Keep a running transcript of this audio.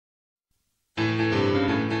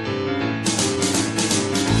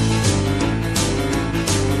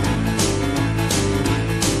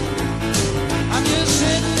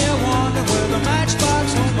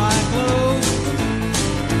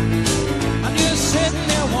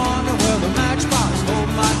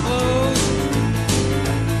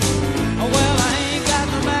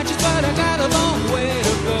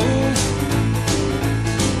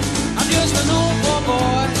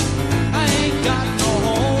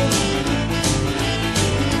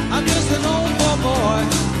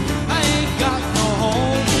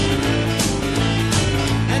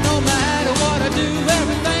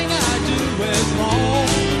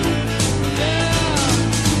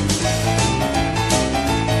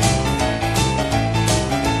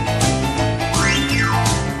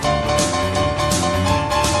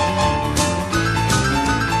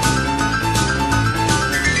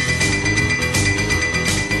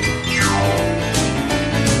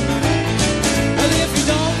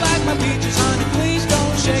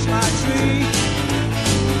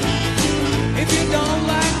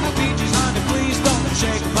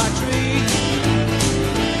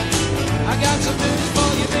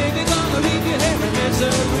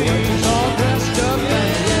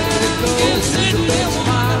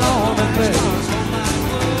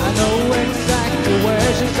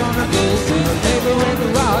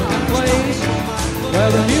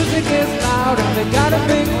got a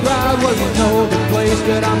big crowd, well you know the place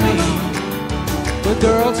that I mean. The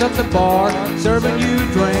girls at the bar, serving you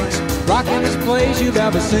drinks, rocking this place you've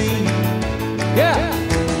ever seen. Yeah,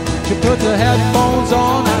 she puts her headphones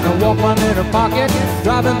on and a Walkman in her pocket,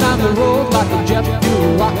 driving down the road like a jet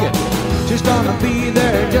fuel rocket. She's gonna be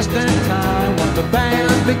there just in time when the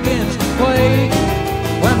band begins to play.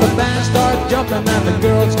 When the band starts jumping and the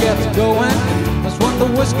girls get going, that's when the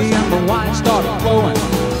whiskey and the wine start flowing.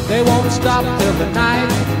 They won't stop till the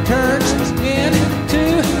night turns into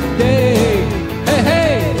day. Hey,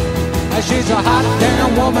 hey, she's a hot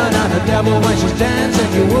damn woman and the devil when she's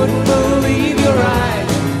dancing, you wouldn't believe your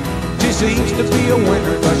eyes. She seems to be a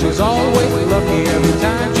winner, but she's always lucky every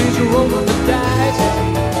time she's rolling the dice.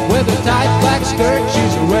 With a tight black skirt,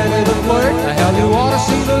 she's ready to flirt. The hell, you ought to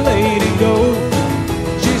see the lady go.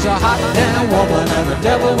 She's a hot damn woman and the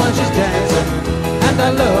devil when she's dancing, and I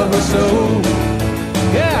love her so.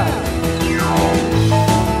 Yeah.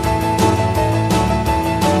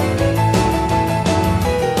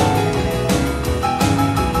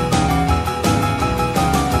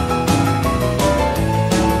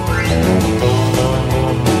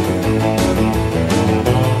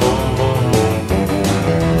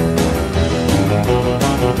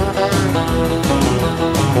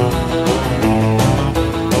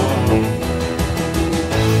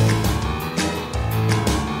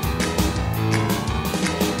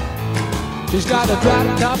 She's got a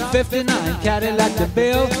drop-top 59 Cadillac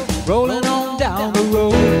DeVille rolling on down the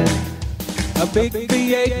road. A big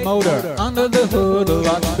V8 motor under the hood, a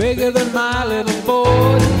lot bigger than my little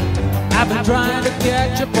Ford. I've been trying to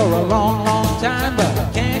catch her for a long, long time, but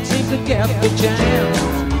I can't seem to get the chance.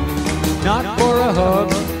 Not for a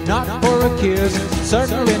hug, not for a kiss,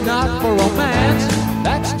 certainly not for romance.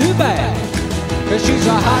 That's too bad, 'cause she's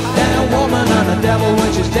a hot damn woman and a devil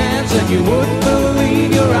when she's dancing, you wouldn't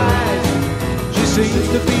believe your eyes. She seems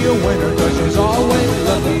to be a winner, 'cause she's always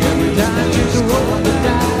lucky every time she's rolling the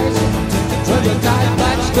dice. With a tight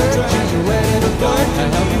black skirt, she's ready to flirt. The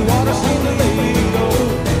hell, you ought to see the lady go.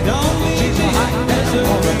 She's a hot damn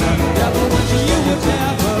woman and a devil when she's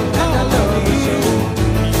dancing, and I love her so.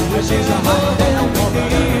 She's a hot damn woman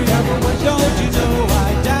and a devil when she's dancing. Don't you know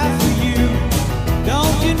I'd die for you?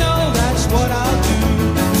 Don't you know that's what I'll do?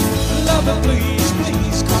 Lover, please,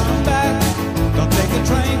 please come back. Don't take a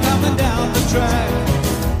train coming down the track.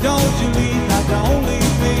 Don't you leave, now don't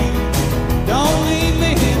leave me. Don't leave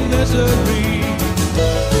me in misery.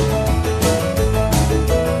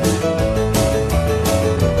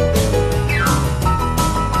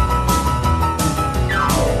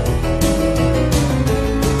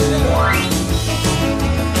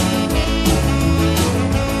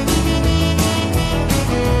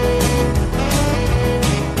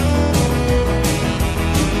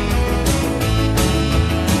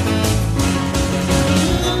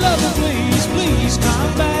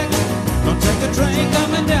 Train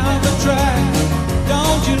coming down the track.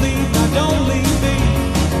 Don't you leave, now don't leave me.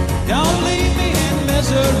 Don't leave me in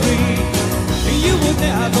misery. You would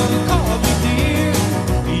never call me dear.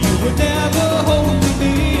 You would never hold me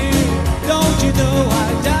near. Don't you know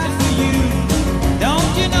I'd die for you?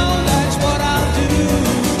 Don't you know that's what I'll do?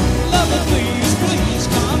 Lover, please, please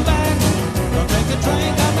come back. Don't take the train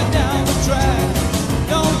coming down the track.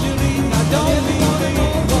 Don't you leave, now don't leave me.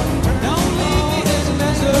 Don't leave me in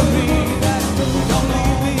misery.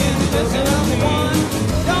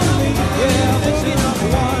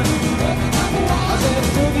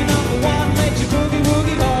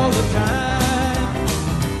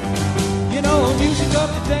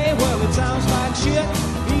 Well, it sounds like shit,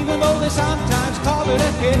 even though they sometimes call it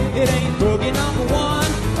a hit. It ain't boogie number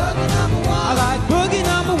one. Boogie number one. I like boogie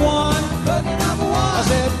number one. Boogie number one. I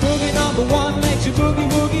said boogie number one makes you boogie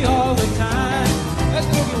woogie all the time. Let's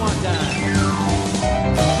boogie one time.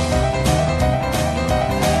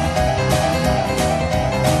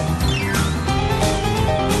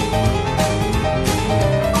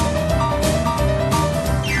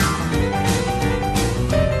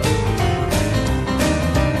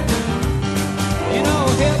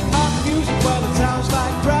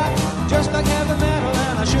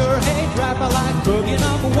 I like boogie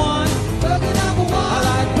number one. Boogie number one. I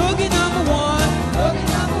like boogie number one. Boogie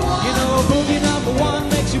number one. You know boogie number one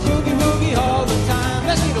makes you boogie woogie all the time.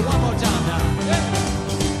 Let's get it one more time now. Yeah.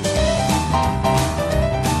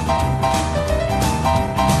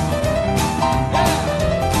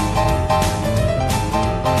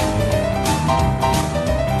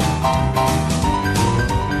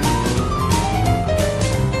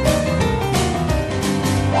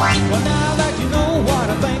 Well, now that you know what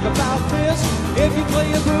I think about this, if you play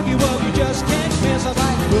a boogie, well, you just can't miss. I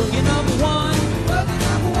like boogie number one. Boogie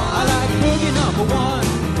number one. I like boogie number one.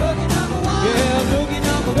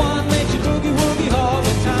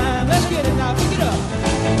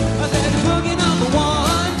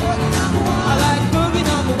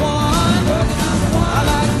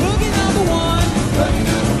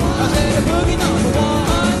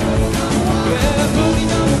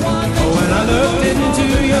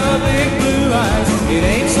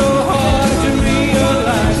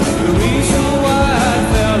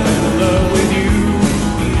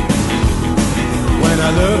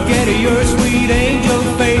 forget your sweet angel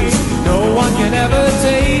face. No one can ever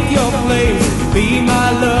take your place. Be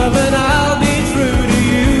my love and I'll be true to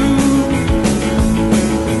you.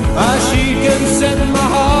 She can set my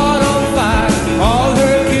heart on fire. All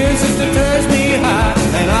her kisses that turns me high.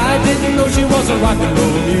 And I didn't know she was a rock and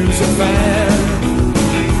roll music fan.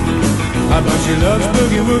 But she loves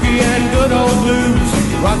boogie woogie and good old blues.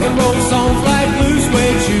 Rock and roll songs like blue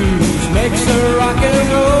suede shoes. Makes her rock and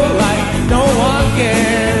roll like no one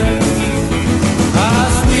can. Ah,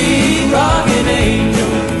 sweet rockin'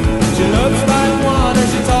 angel. She looks like one and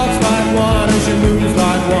she talks like one and she moves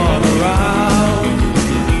like one around.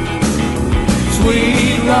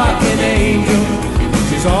 Sweet rockin' angel.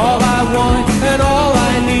 She's all I want and all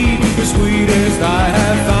I need. The sweetest I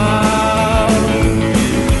have found.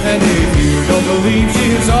 And if you don't believe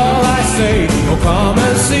she's all I say, oh, come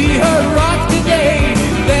and see her rock today.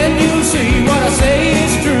 Then you'll see what I say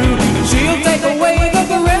is true. She'll take away the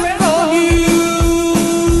grip from you.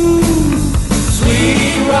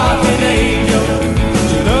 Sweet rockin' angel.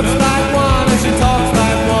 She looks like one and she talks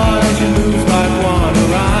like one and she moves like one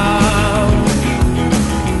around.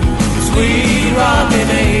 Sweet rockin'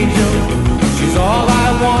 angel. She's all I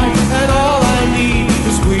want and all I need.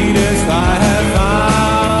 The sweetest I have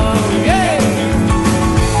found. Yeah!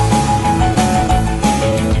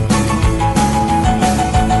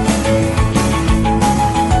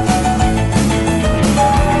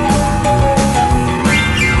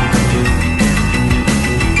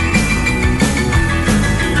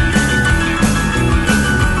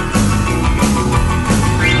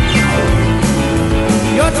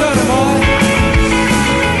 Your turn, boy.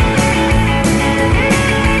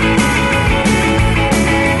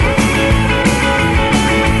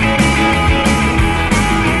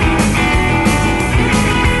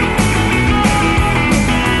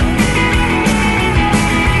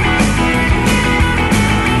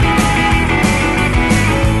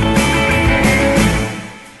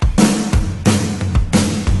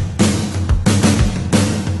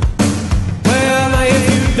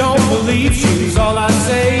 She's all I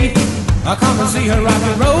say. I come and see her rock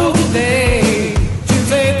and roll today. She'll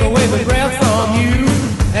take away the breath from you,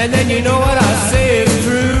 and then you know what I say is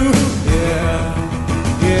true. Yeah,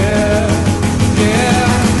 yeah, yeah,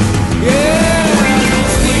 yeah.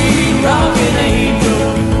 Sweet rockin' angel.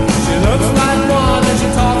 She looks like one and she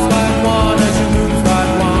talks like one and she moves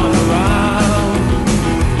like one around.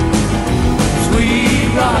 Sweet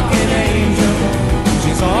rockin' angel.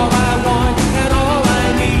 She's all I want and all I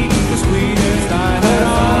need. The sweetest I have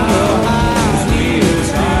found.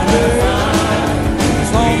 Sweetest I have found.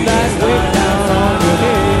 Slow that way down on your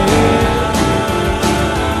head.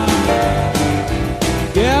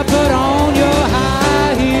 Yeah, put on your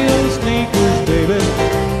high heel sneakers, baby.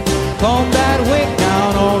 Comb that wig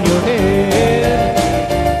down on your head.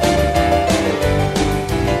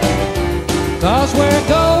 'Cause we're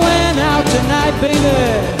going out tonight, baby.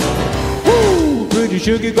 Woo! Pretty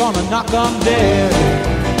sugar gonna knock 'em dead.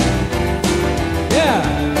 Yeah.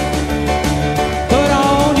 Put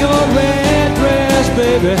on your red dress,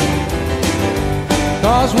 baby.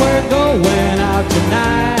 'Cause we're going out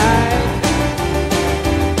tonight.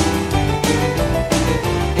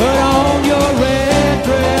 Put on your red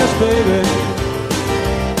dress, baby.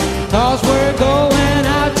 'Cause we're going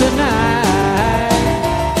out tonight.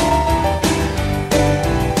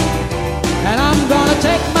 And I'm gonna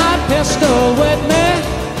take my pistol with me.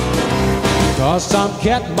 'Cause some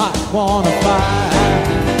cat might wanna fight.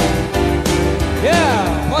 Yeah,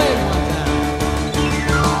 play it one time.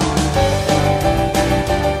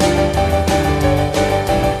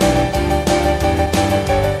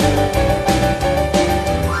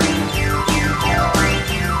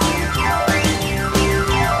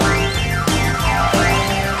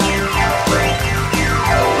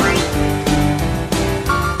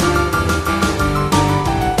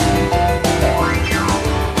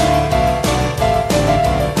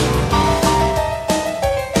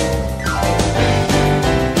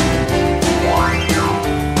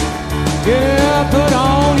 Yeah, put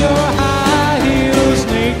on your high heel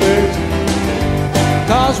sneakers.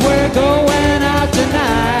 'Cause we're going out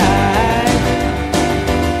tonight.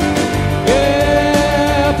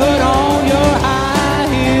 Yeah, put on your high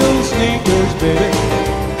heel sneakers, baby.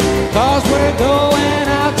 'Cause we're going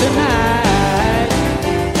out tonight.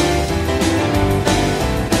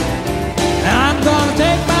 And I'm gonna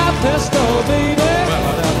take my pistol, baby.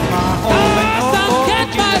 Some cat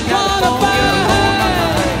might wanna fight.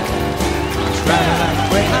 Driving like a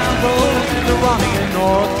Greyhound rolling into Raleigh in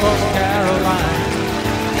North Carolina.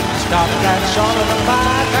 Stopped right short of a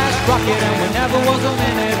bypass rocket and we never was a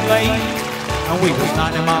minute late. And we was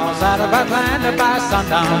 90 miles out of Atlanta by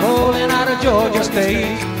sundown, rolling out of Georgia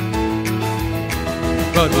State.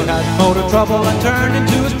 But we had motor trouble and turned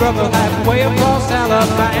into a struggle halfway across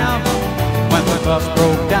Alabama, when the bus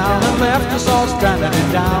broke down and left us all stranded in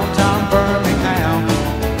downtown Birmingham.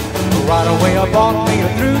 Right away I bought me a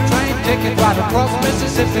through train ticket right across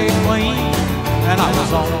Mississippi clean, and I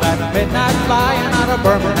was on that midnight flying out of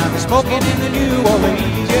Birmingham, smoking in the New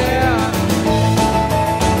Orleans, yeah.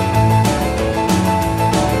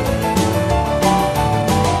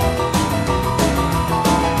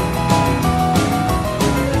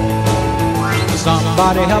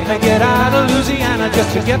 Somebody help me get out of Louisiana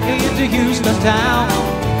just to get me into Houston town.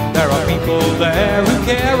 There are people there who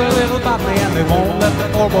care a little about me, and they won't let the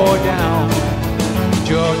poor boy down.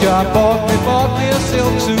 Georgia bought me a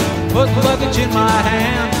silk suit, put luggage in my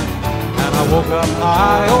hand, and I woke up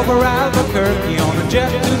high over Albuquerque on a jet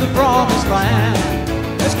to the promised land.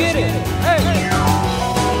 Let's get it, hey!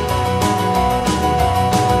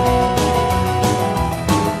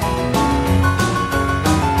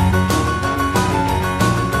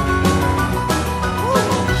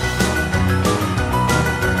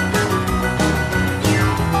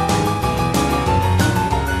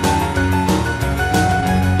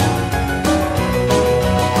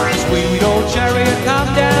 Chariot,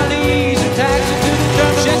 come down easy, taxi to the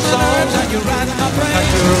terminal zone. And you're riding my brain.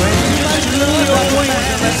 Like you lose your wings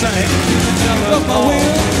and they sing. Look my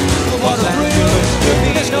wheel, what a thrill.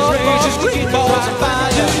 This courageous green balls of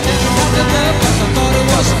fire. Got the love 'cause I thought it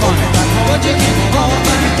was funny, but you keep me home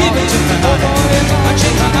and give it to me, honey. I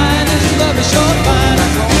change my mind, this love is sure fine.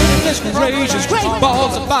 This courageous green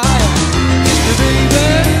balls of fire. Kiss me,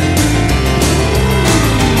 baby.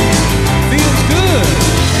 Feels good.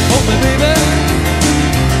 Hold me, baby.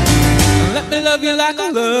 Let me love you like I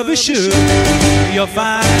love you should. You're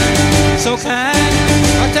fine, so kind.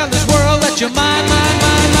 I tell this world that you're mine, mine,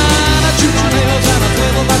 mine, mine. I chew my nails and I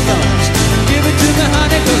twiddle my thumbs. Give it to me,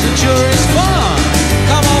 honey, 'cause it sure is fun.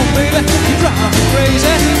 Come on, baby, you drive me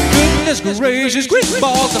crazy. Goodness gracious, great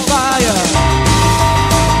balls of fire.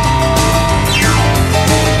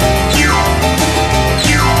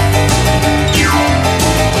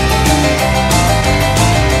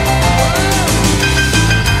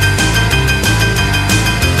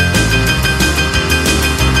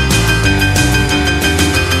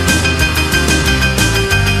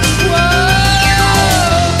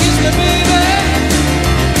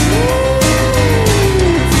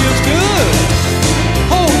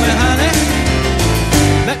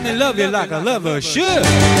 Love you like a lover should.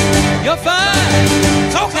 You're fine,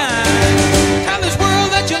 so kind. Tell this world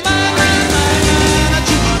that you're mine, mine, mine, mine. I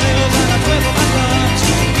chew my nails and I twiddle my thumbs.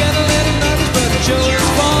 Get a little nervous, but it sure is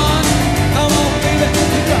fun. Come on, baby,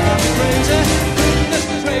 you drive me crazy. Goodness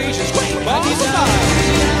gracious, great balls of fire.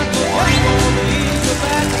 What you want to eat is the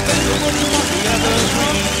back, and the wood you want the other's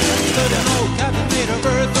from. Stood an old cabin made of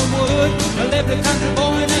earth and wood. I lived a country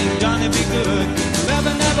boy named Johnny B. Good.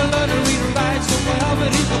 Never learned to read or write so well, but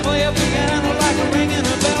he could play a piano like a ringing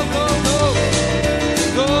a bell. Go, go,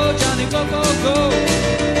 go, Johnny, go, go, go,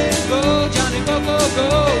 go, Johnny, go, go, go,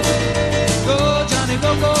 go, Johnny,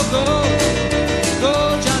 go, go, go, go,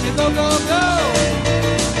 Johnny, go, go, go,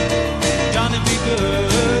 Johnny, be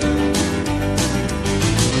good.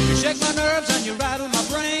 You shake my nerves and you rattle my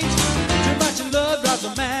brains. Too much in love drives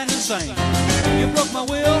a man insane. You broke my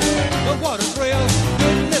will, but what a thrill.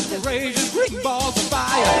 Goodness gracious, green balls of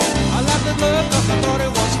fire. I laughed at love 'cause I thought it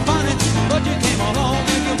was funny, but you came along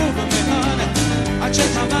and you're moving me, honey. I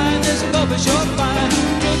changed my mind, this love is sure fine.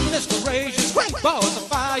 Goodness gracious, green balls of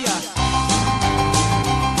fire.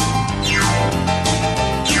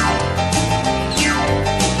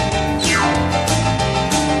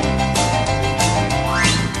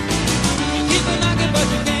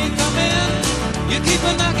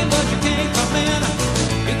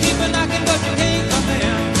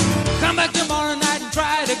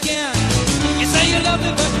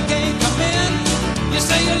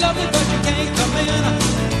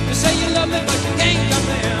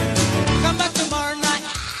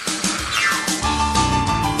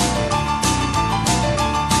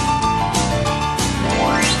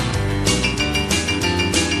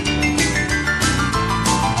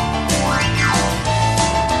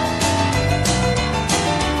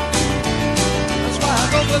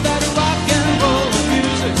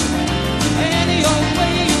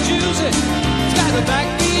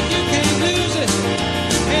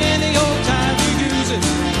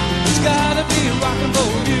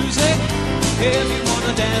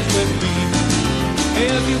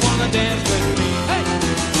 if you wanna dance with me. Hey!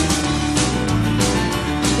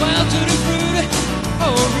 Well, tutti frutti,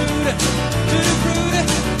 oh Rudy, tutti frutti,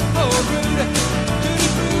 oh Rudy.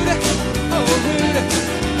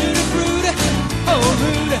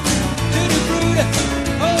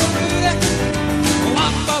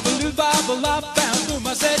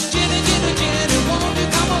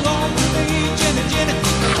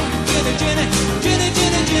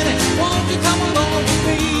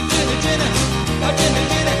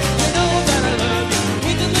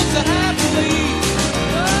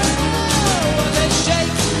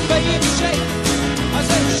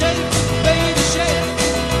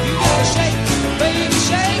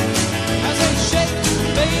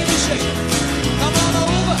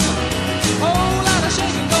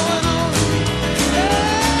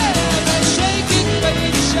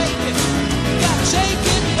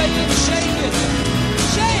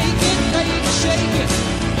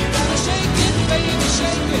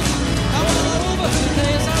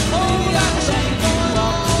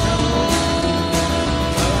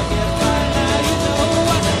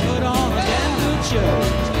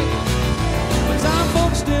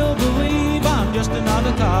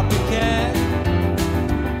 copycat.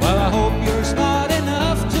 Well, I hope you're smart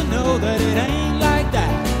enough to know that it ain't like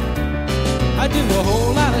that. I do a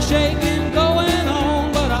whole lot of shaking going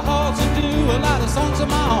on, but I also do a lot of songs of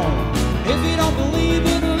my own. If you don't believe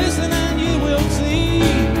it, listen and you will see.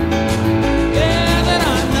 Yeah, that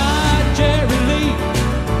I'm not Jerry Lee,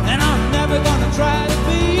 and I'm never gonna try to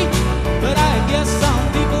be. But I guess some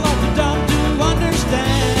people are too dumb to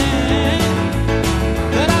understand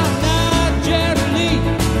that I'm not Jerry Lee,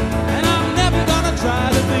 and I'm never gonna try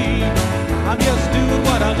to be. I'm just doing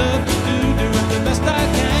what I love to do, doing the best I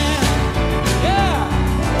can. Yeah.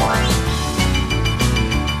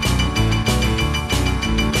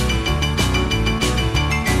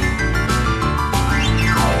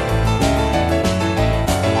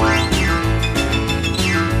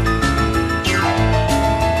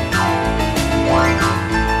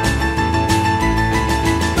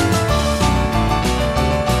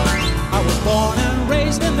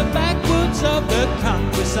 Of the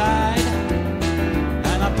countryside,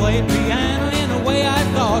 and I played piano in a way I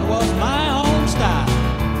thought was my own style.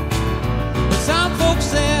 But some folks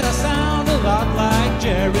said I sound a lot like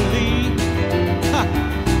Jerry Lee. Ha.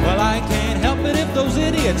 Well, I can't help it if those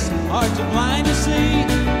idiots are too blind to see.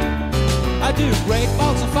 I do great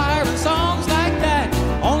balls of fire and songs like that,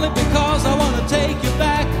 only because I want to take you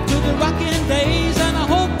back to the rockin' days, and I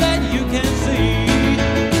hope that you can see.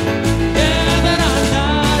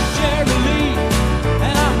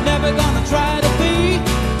 Gonna try to be,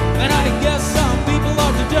 and I guess some people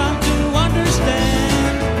are too dumb to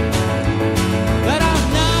understand that I'm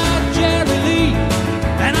not Jerry Lee,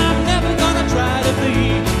 and I'm never gonna try to be.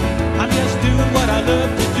 I'm just doing what I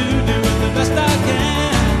love to do, doing the best I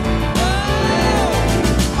can. Oh!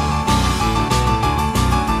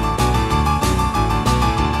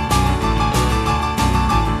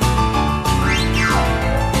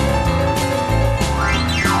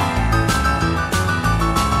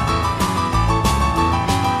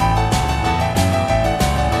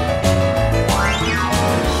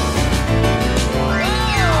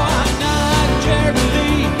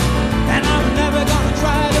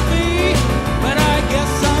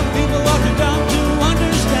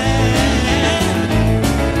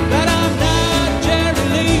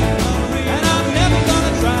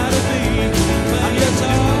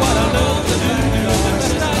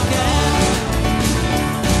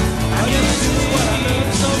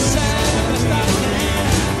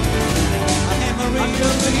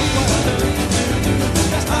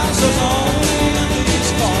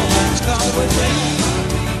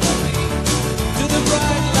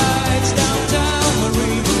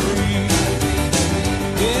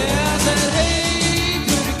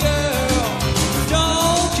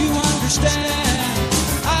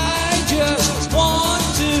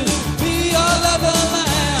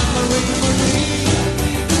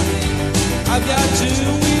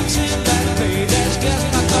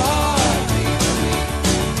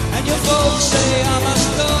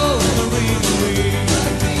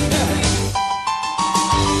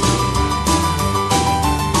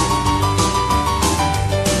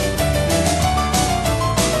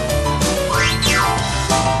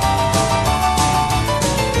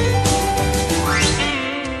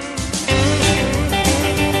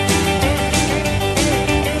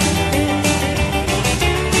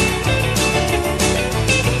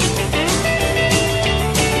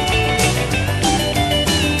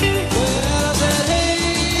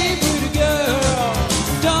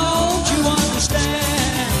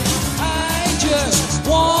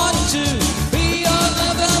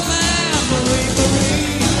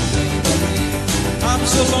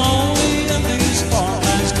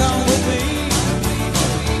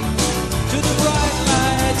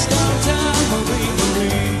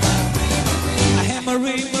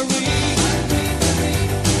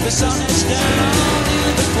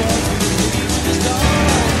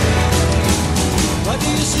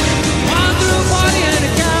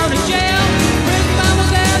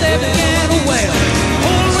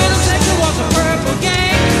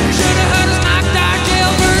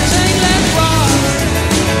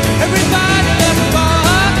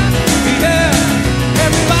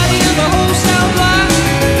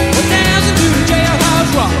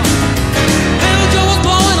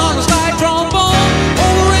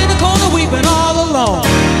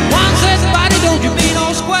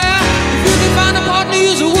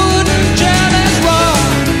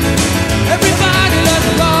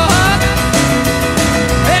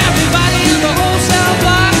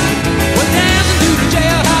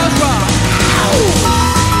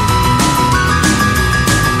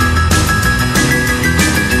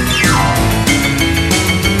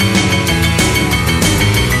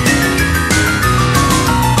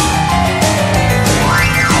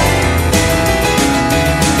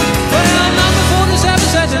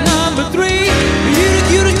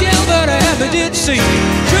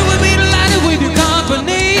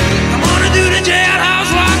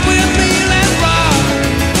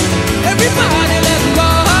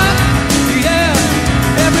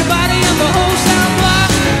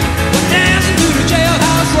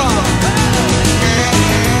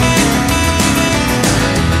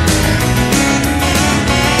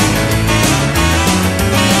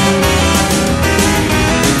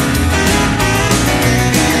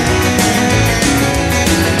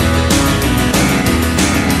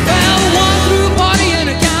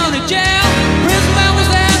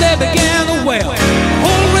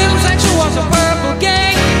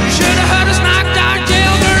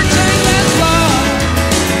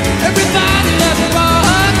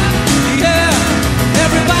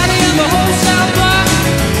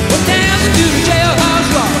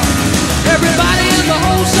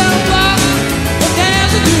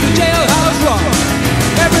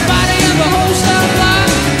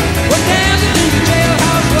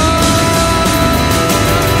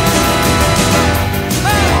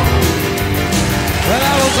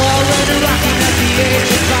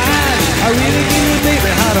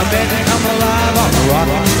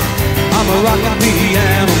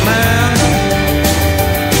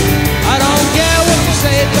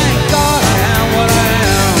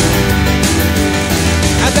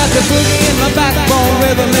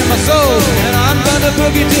 gonna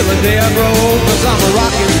boogie till the day I grow old, 'cause I'm a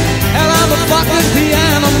rockin', and I'm a fucking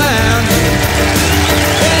piano man.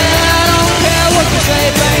 Yeah, I don't care what you say,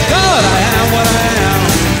 thank God I am what I am.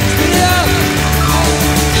 Yeah.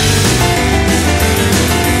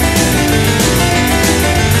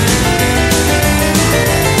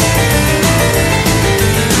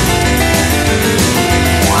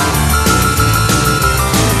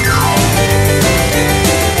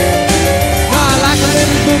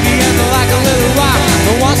 Boogie and like a little rock.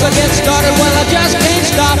 But once I get started, well, I just can't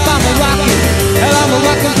stop. I'm a rockin', hell, I'm a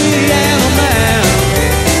rockin' piano man.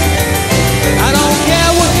 I don't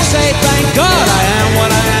care what you say, thank God I am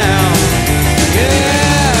what I am. Yeah.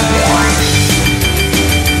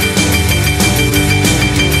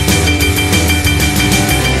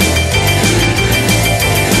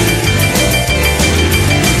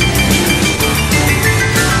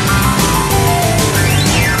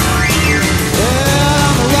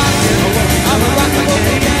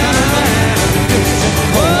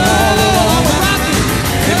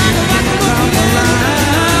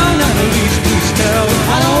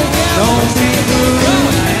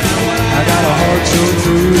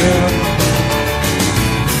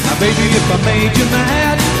 Baby, if I made you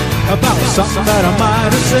mad about something that I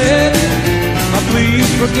might have said, please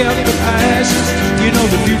forget the past. You know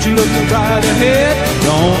the future looks right ahead.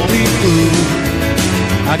 Don't be cruel.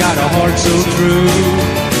 I got a heart so true.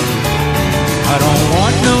 I don't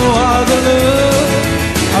want no other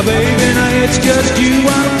love. Baby, now it's just you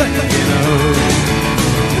I'm thinking of.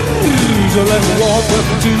 So let's walk up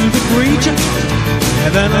to the preacher,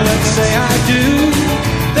 and then let's say I do.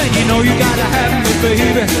 Then you know you gotta have me,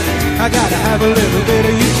 baby. I gotta have a little bit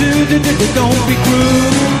of you too. Don't be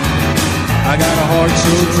cruel. I got a heart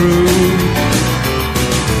so true.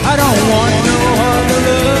 I don't want no other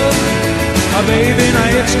love. Baby, now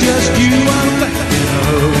it's just you I'm thinking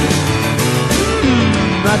of.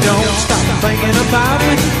 Now don't stop thinking about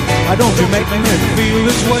me. Don't you make me feel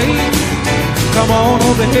this way. Come on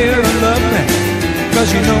over here and love me, 'cause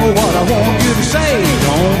you know what I want you to say.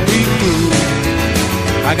 Don't be cruel.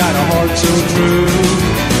 I got a heart so true.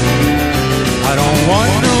 I don't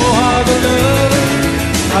want no other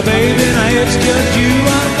love. Baby, now it's just you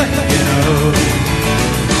I'm thinking of.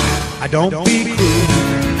 Don't be cruel.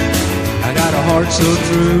 I got a heart so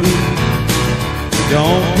true.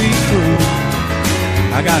 Don't be cruel.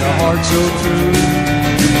 I got a heart so true.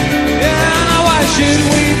 Yeah, now why should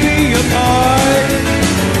we be apart?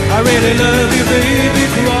 I really love you, baby,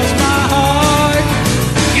 cross my heart.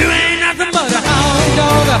 You ain't nothing but a hound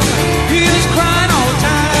dog. You just crying all the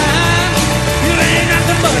time. You ain't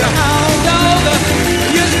nothing but a hound dog.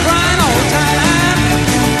 You just crying all the time.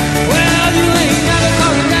 Well, you ain't never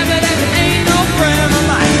caught a rabbit and you ain't no friend of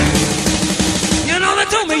mine. You know they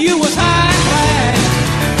told me you was high class,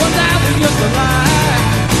 but that was just a lie.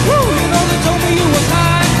 Woo, you know they told me you was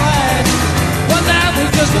high class, but that was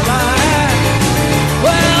just a lie.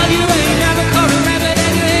 Well, you ain't never caught a rabbit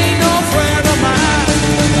and you ain't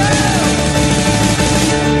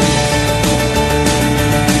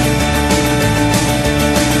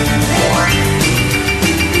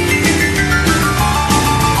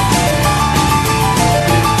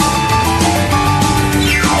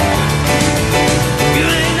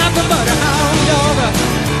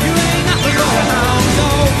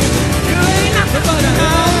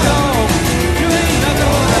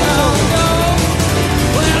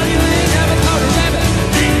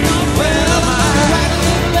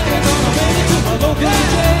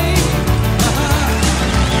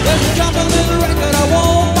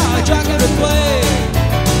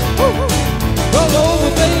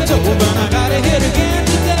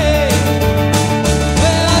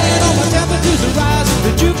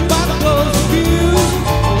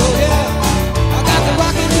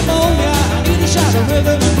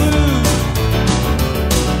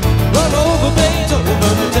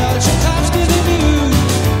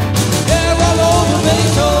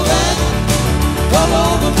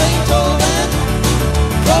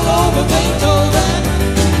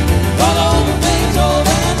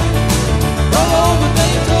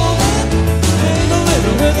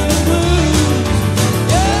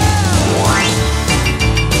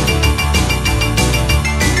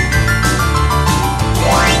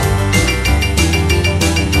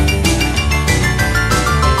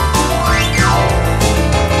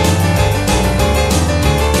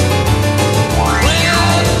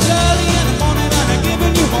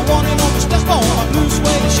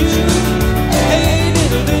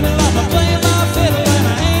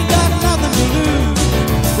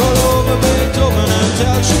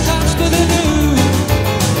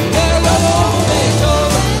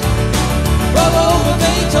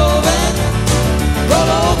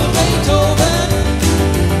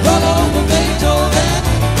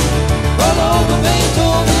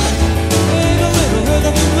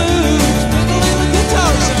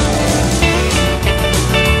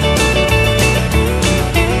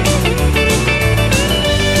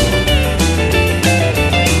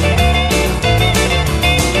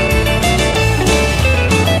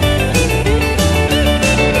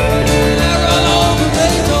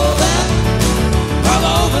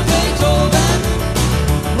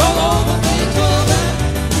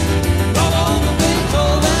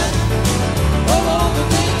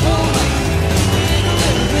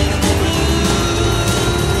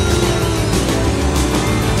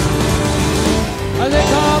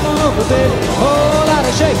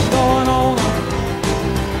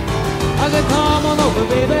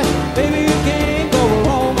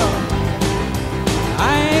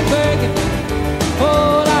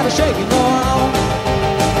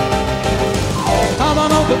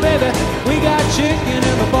chicken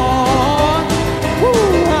in the barn. Woo,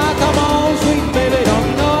 ah, come on, sweet baby, don't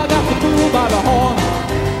you know I got the bull by the horn?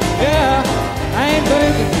 Yeah, I ain't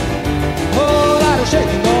faking, whole lot of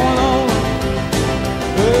shaking going on.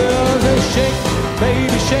 Well, I say shake,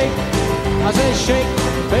 baby, shake. I say shake,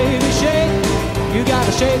 baby, shake. You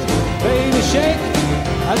gotta shake, baby, shake.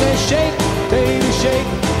 I say shake, baby, shake.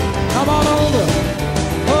 Come on over,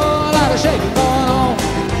 whole lot of shaking going on.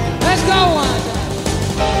 Let's go one time.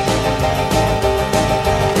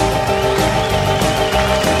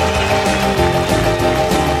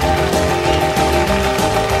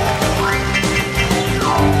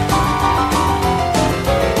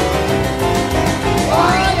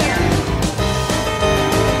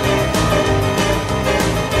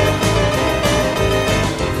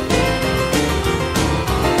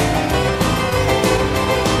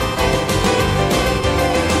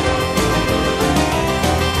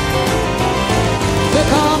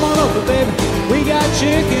 We got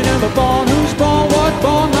chicken in the barn. Who's born? What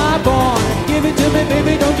born? My born. Give it to me,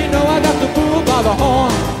 baby. Don't you know I got the bull by the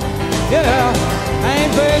horn? Yeah, I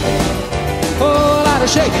ain't faking. Whole lot of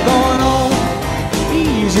shaking going on.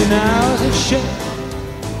 Easy now, it's a shake.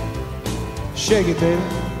 Shake it, baby.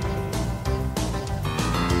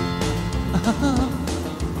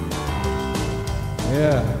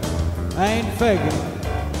 Yeah, I ain't faking.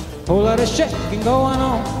 Whole lot of shaking going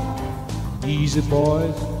on. Easy,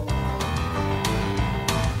 boys.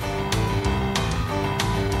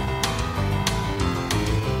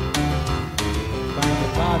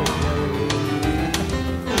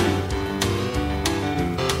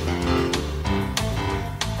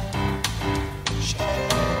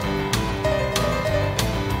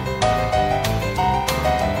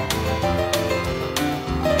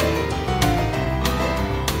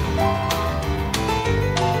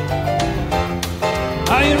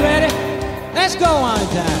 Are you ready? Let's go one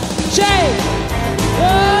time. Shake!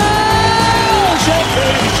 Oh, shake,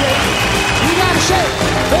 baby, shake. You gotta shake,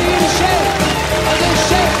 baby, shake. I said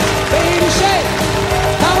shake, baby, shake.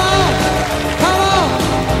 Come on, come on,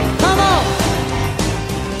 come on.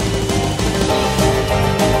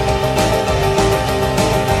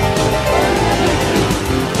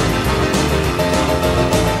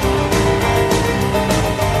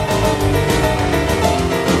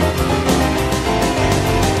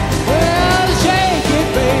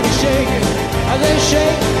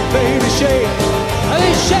 Shake, baby, shake. I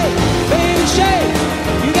say shake, baby, shake.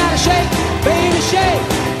 You gotta shake, baby, shake.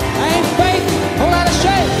 I ain't faking, whole lot of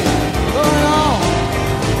shaking going on.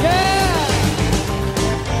 Yeah.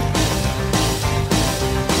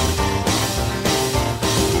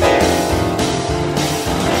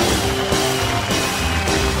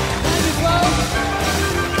 Thank you, folks.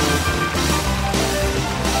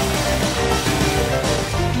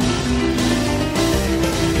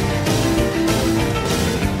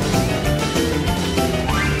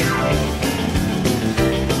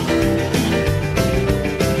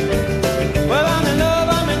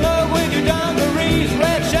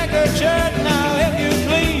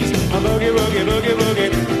 Boogie, boogie, boogie, boogie,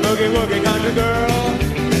 boogie, boogie country girl.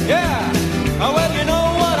 Yeah, oh, well, you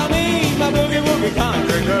know what I mean, my boogie, boogie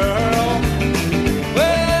country girl.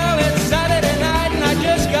 Well, it's Saturday night and I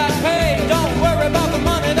just got paid. Don't worry about the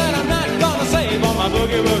money that I'm not gonna save on my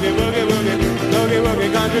boogie, boogie, boogie, boogie, boogie,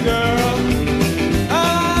 boogie country girl.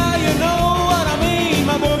 Ah, you know what I mean,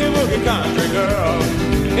 my boogie, boogie country girl.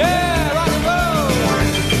 Yeah, rock and roll.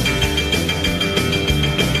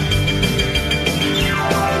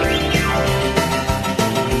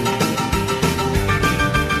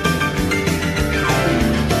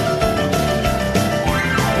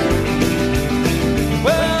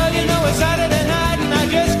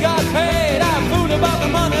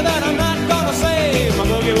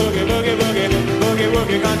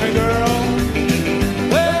 Boogie country girl.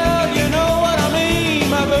 Well, you know what I mean,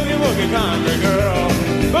 my boogie woogie country girl.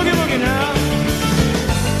 Boogie woogie now.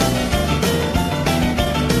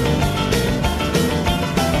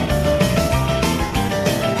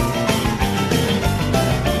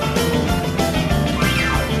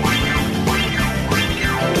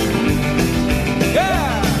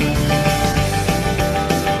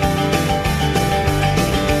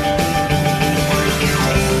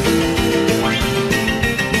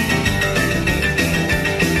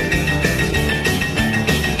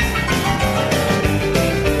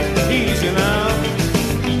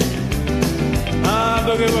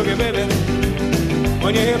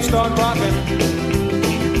 When your hips start rocking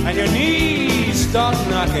and your knees start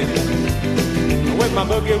knocking, with my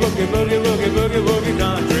boogie, boogie, boogie, boogie, boogie, boogie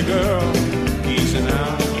country girl, easy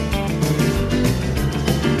now.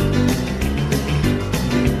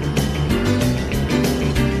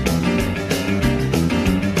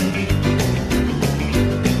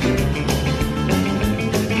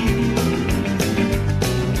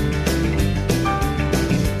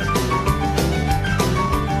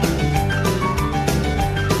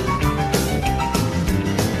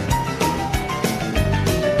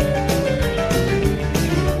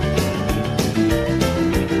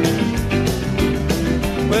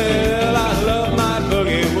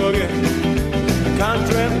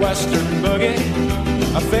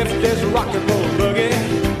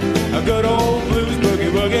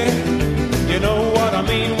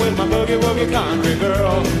 boogie country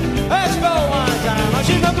girl. Let's go one time.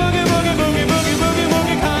 She's my boogie, boogie, boogie, boogie, boogie,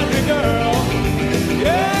 boogie country girl.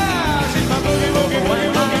 Yeah, she's my boogie, boogie,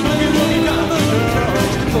 boogie, boogie, boogie, boogie country girl.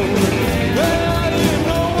 Well, you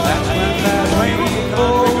know what That's when that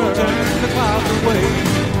rainbow turns the clouds away.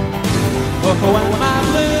 But when my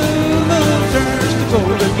blue moon turns to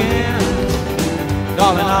gold again,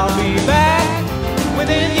 darling, I'll be back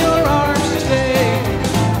within your arms to stay.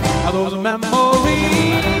 Are those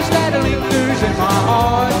memories that lingers in my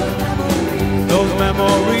heart? Those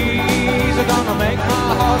memories are gonna make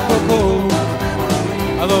my heart go cold.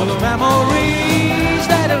 Are those memories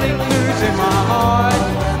that lingers in my heart?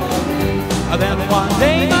 Then one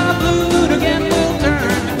day my blue moon again will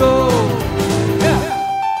turn to gold. Yeah.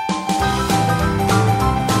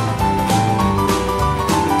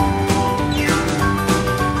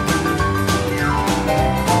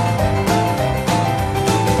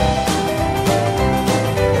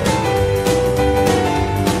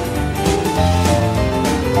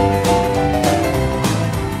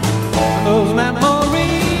 Those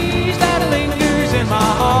memories that lingers in my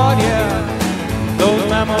heart, yeah. Those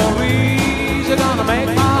memories are gonna make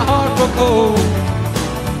my heart go cold.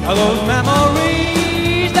 Are those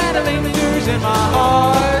memories that lingers in my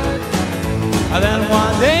heart? Then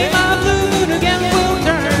one day my blue moon again will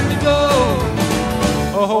turn to gold.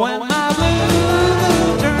 Oh, when my blue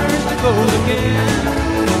moon turns to gold again,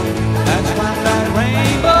 that's when that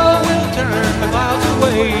rainbow will turn the clouds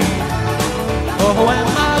away. Oh, when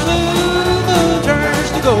my blue moon turns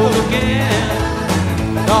to gold again,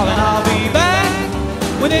 darling, I'll be back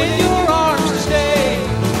within your arms to stay.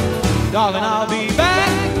 Darling, I'll be back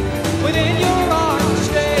within your arms to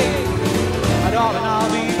stay. Darling, I'll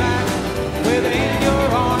be back within your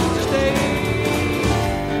arms to stay.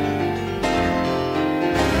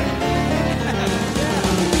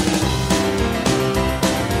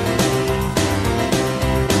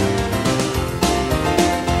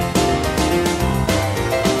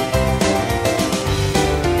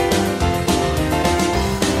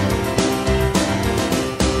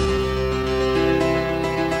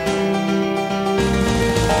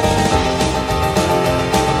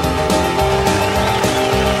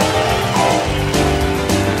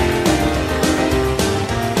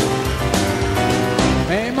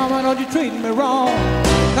 Don't you treat me wrong.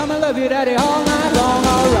 Come and love you, daddy, all night long,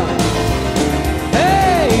 alright.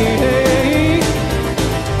 Hey, hey,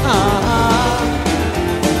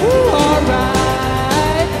 ooh,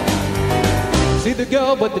 alright. See the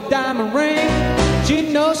girl with the diamond ring, she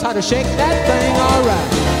knows how to shake that thing,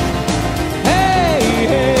 alright. Hey,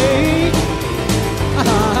 hey,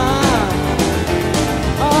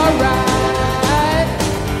 alright.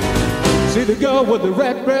 See the girl with the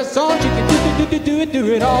red dress on, she can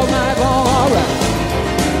do it all night long, alright.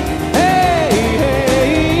 Hey,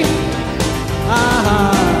 hey,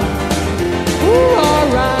 ooh,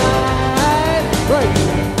 alright. Great.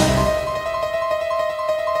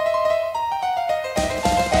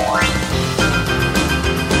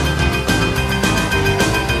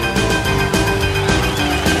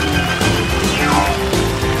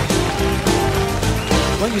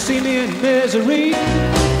 When you see me in misery,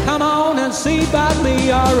 come on and see about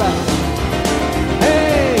me, alright.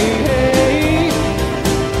 Hey, hey,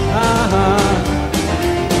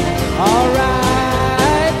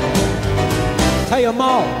 alright. Tell your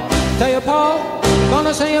mom, tell your pa,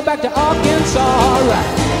 gonna send you back to Arkansas, alright.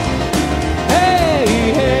 Hey,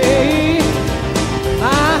 hey,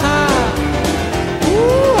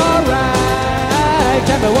 ooh, alright.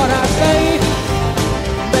 Tell me what I say,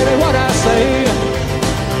 baby, what I say.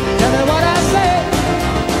 Tell me what I say,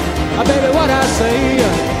 baby, what I say.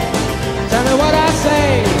 Tell me what I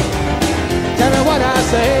say, tell me what I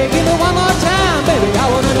say. Give me one more time, baby, I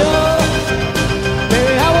wanna know.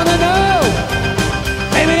 Baby, I wanna know.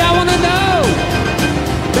 Baby, I wanna know.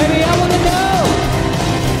 Baby, I wanna know.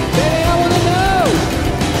 Baby, I wanna know.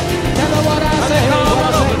 Tell me what I say, what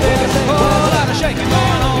I say, baby, say. A whole lot of shaking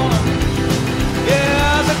going on.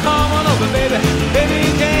 Yeah, so come on over, baby. Baby,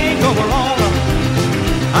 you can't go wrong.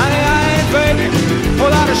 Honey, I ain't baby. Whole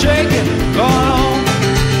lot of shaking going on.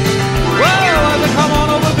 Well, come on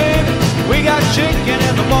over, baby. We got chicken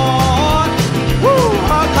in the morning. Woo!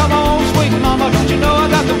 Oh, come on, sweet mama. Don't you know I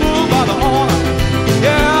got the blue by the horn?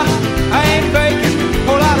 Yeah, I ain't faking.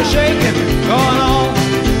 Whole lot of shaking going on.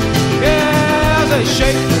 Yeah, I say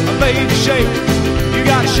shake, baby, shake. You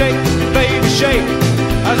gotta shake, baby, shake.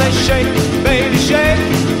 I say shake, baby, shake.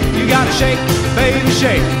 You gotta shake, baby,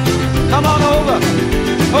 shake. Come on over.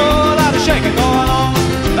 Whole lot of shaking going on.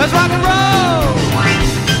 Let's rock and roll.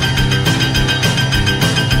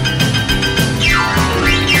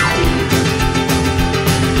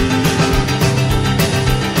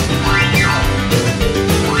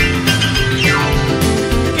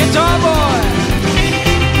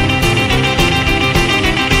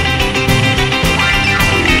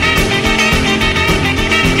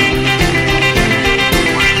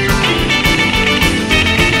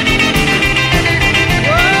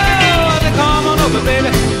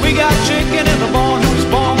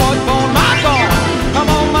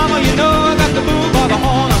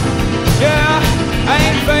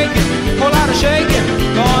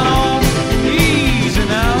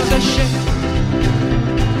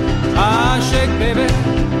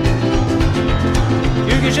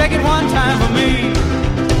 time for me.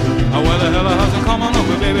 Oh, well, the hella hustle, come on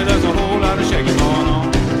over, baby. There's a whole lot of shaking going on.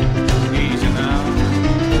 Easy now.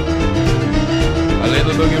 A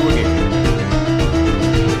little boogie woogie.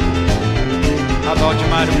 I thought you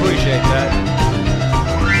might appreciate that.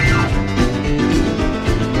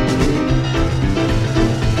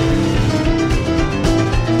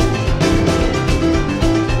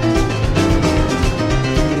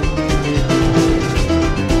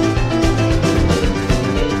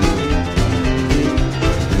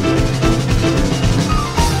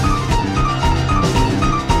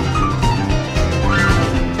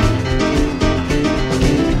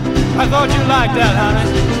 I thought you liked that, honey.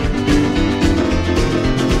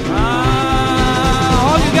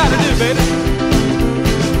 All you gotta do, baby,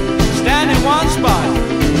 stand in one spot,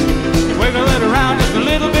 wiggle it around just a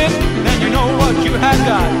little bit, then you know what you have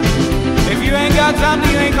got. If you ain't got something,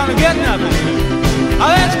 you ain't gonna get nothing.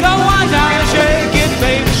 Let's go one time, shake it,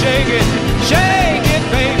 baby, shake it. Shake it,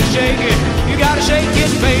 baby, shake it. You gotta shake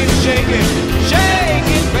it, baby, shake it. Shake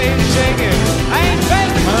it, baby, shake it. I ain't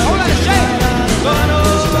faking, hold on, shake it. Going over.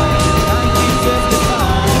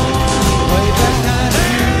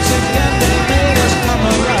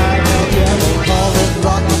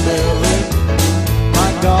 Rockabilly, my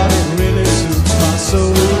God, it really suits my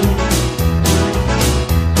soul.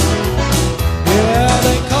 Yeah,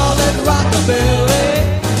 they call it rockabilly,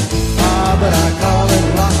 but I call it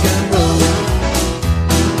rock and roll.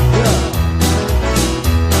 Yeah.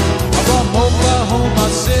 From Oklahoma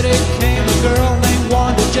City came a girl named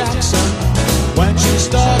Wanda Jackson. When she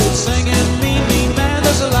started singing, mean, mean man,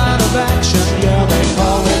 there's a lot of action. Yeah, they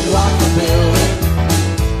call it rockabilly.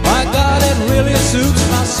 My God, it really suits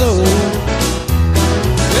my soul.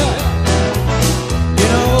 Yeah. You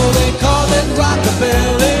know, they call it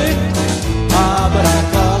rockabilly, but I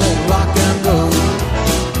call it rock and roll.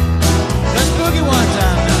 Let's boogie one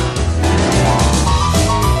time now.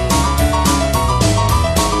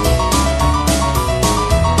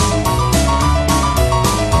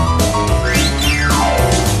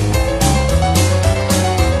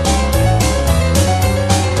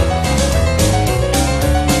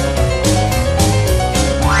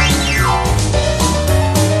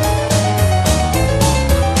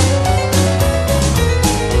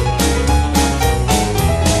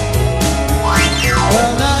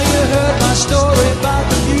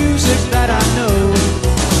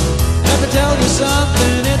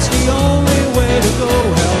 Something, it's the only way to go.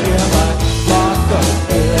 Hell yeah, my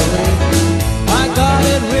rockabilly. My God,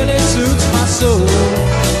 it really suits my soul.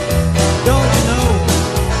 Don't you know?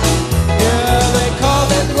 Yeah, they call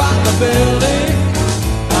it rockabilly,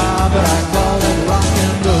 but I call it rock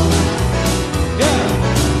and roll. Yeah.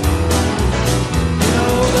 You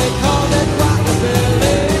know, they call it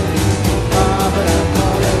rockabilly, but I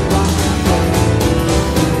call it rock and roll.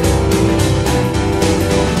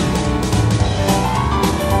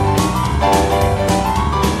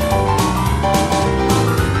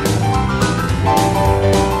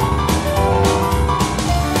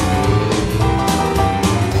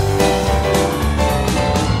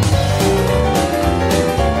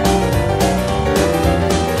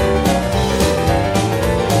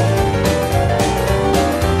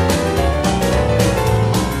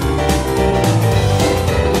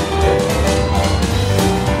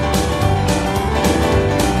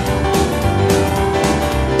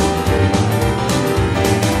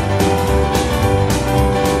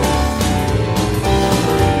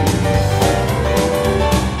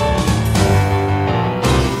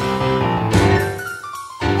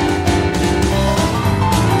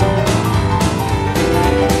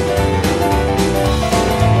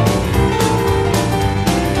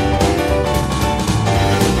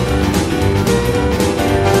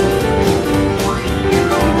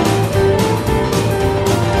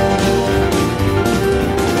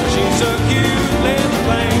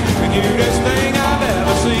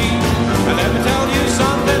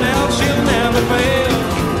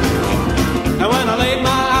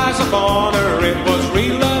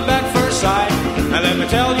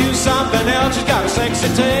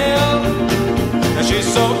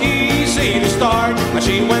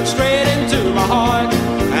 She went straight into my heart,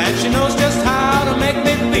 and she knows just how to make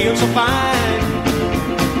me feel so fine.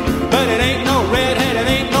 But it ain't no redhead, it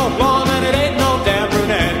ain't no blonde, and it ain't no damn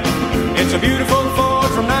brunette. It's a beautiful Ford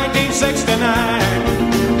from 1969.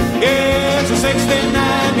 Yeah, it's a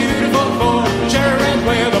 69 beautiful Ford, cherry red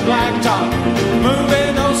with a black top,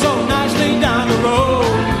 moving oh so nicely down the road.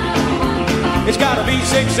 It's got a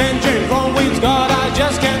V6 engine, chrome wheels, God, I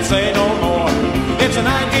just can't say no more. It's a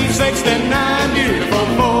 1969 beautiful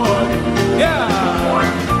Ford, yeah.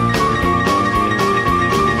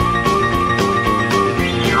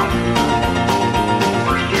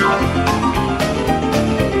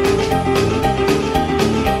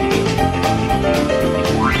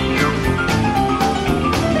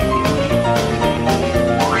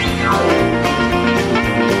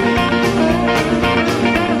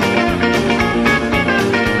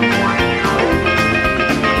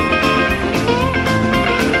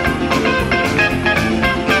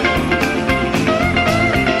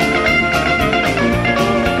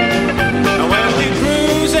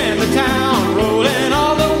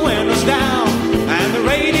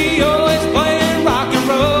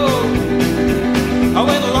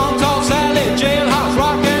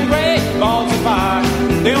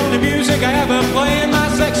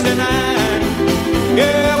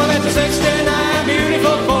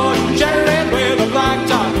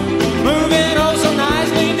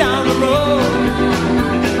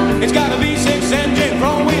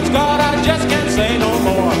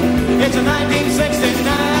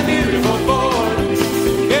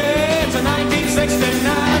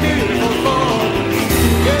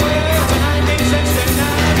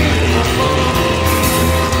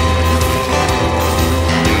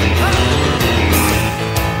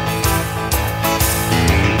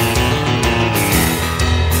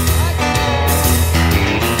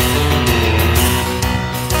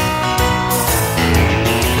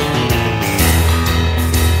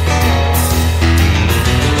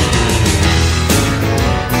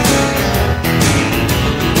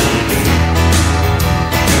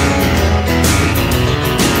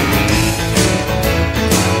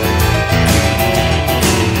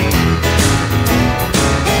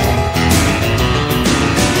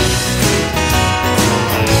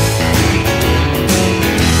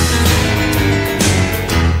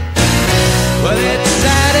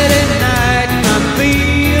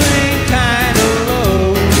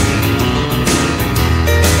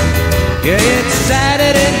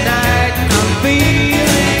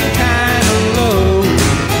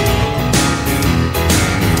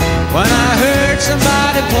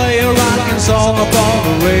 somebody play a rockin' song up on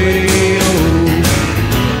the radio.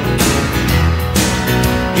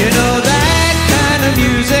 You know that kind of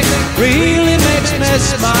music really makes me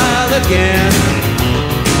smile again.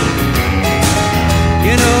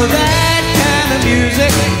 You know that kind of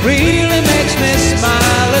music really makes me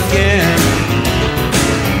smile again.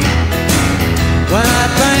 When I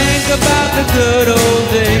think about the good old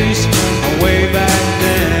days way back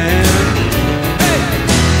then. Hey!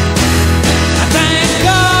 I thank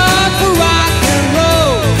God for rock and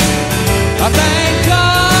roll. I thank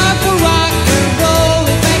God for rock and roll.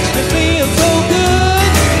 It makes me feel so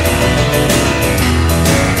good.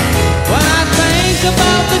 When I think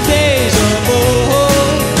about the days of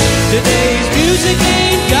old, today's music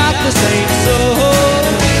ain't got the same soul.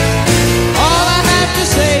 All I have to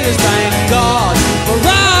say is thank God for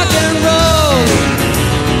rock and roll.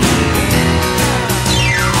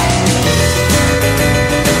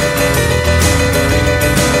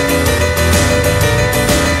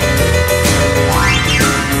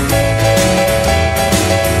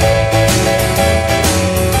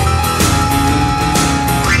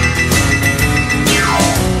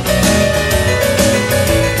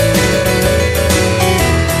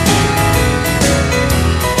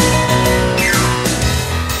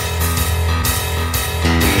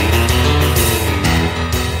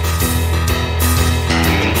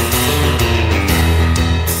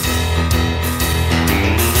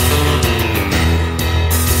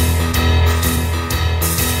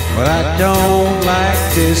 Well, I don't like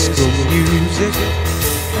disco music,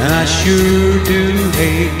 and I sure do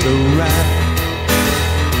hate the rap.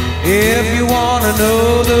 If you wanna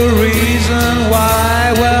know the reason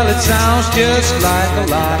why, well, it sounds just like a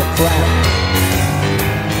lot of crap.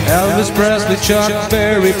 Elvis Presley, Chuck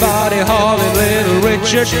Berry, Buddy Holly, Little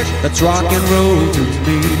Richard, that's rock and roll to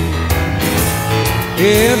me.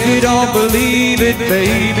 If you don't believe it,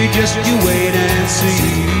 baby, just you wait and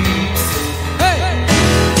see.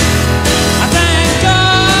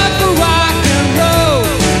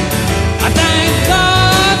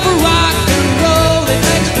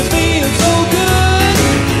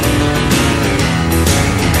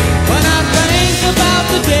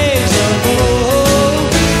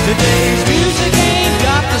 Today's music ain't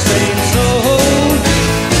got the same soul.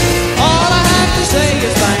 All I have to say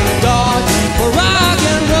is thank God for rock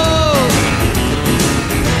and roll.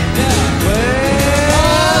 Yeah. Well,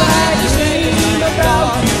 all I have to say is thank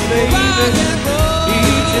God for rock and roll.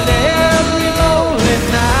 Each and every lonely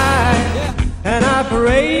night, yeah. And I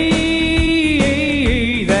pray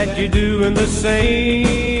that you're doing the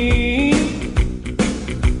same.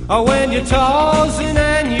 Oh, when you're tossing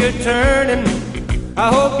and you're turning, I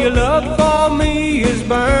hope your love for me is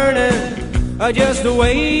burning just the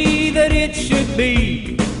way that it should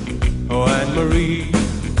be, oh Anne-Marie.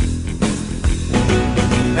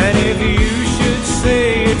 And if you should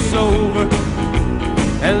say it's over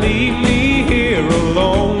and leave me here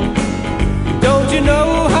alone, don't you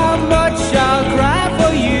know how much I'll cry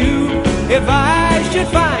for you if I should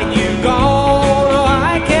find you gone? Oh,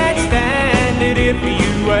 I can't stand it if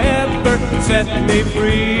you ever set me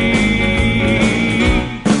free.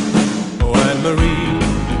 Marie.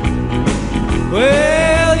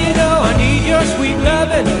 Well, you know I need your sweet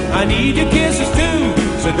loving, I need your kisses too.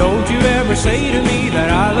 So don't you ever say to me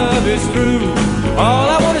that our love is through. All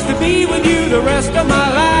I want is to be with you the rest of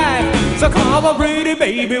my life. So come on, pretty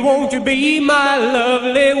baby, won't you be my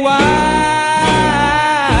lovely wife?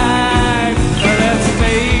 Let's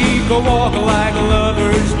take a walk like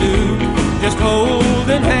lovers do, just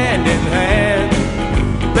holding hand in hand.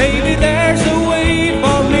 Baby, there's a way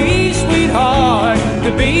for me, sweetheart,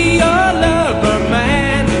 to be your lover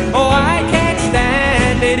man. Oh, I can't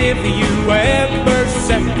stand it if you ever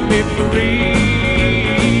set me free.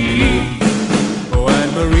 Oh,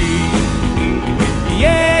 Anne-Marie,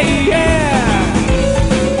 yeah, yeah.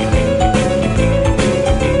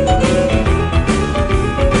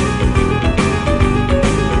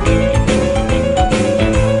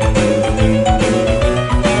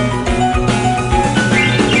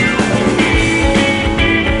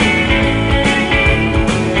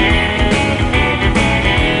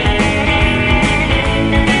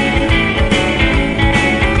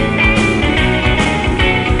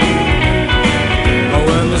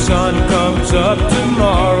 Up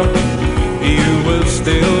tomorrow, you will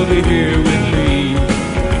still be here with me,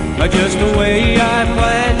 just the way I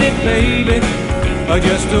planned it, baby,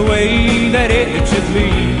 just the way that it should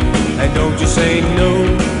be. And don't you say no,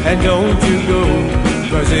 and don't you go,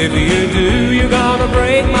 'cause if you do, you're gonna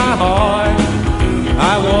break my heart.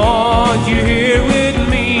 I want you here with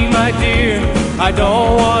me, my dear, I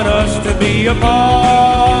don't want us to be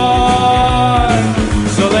apart.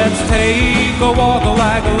 a walk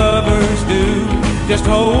like lovers do, just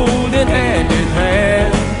holding hand in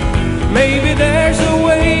hand. Maybe there's a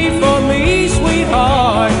way for me,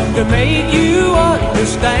 sweetheart, to make you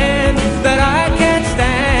understand that I can't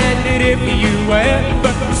stand it if you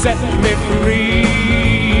ever set me free.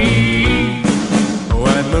 Oh,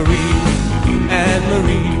 Anne-Marie,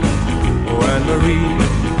 Anne-Marie, oh, Anne-Marie,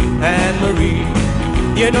 Anne-Marie,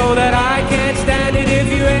 you know that I can't stand it if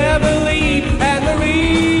you ever leave,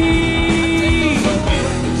 Anne-Marie.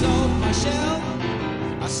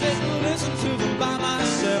 I sit and listen to them by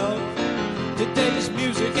myself. Today's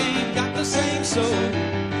music ain't got the same soul.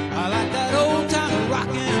 I like that old time rock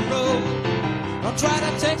and roll. Don't try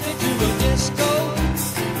to take me to the disco.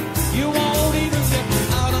 You won't even get me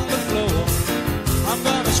out on the floor. I'm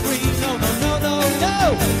gonna scream, no, no, no, no, no.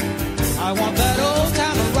 I want that old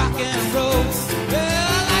time rock and roll. Yeah,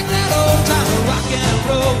 I like that old time rock and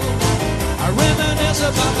roll. I reminisce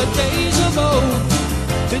about the days of old.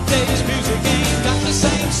 Today's music ain't got the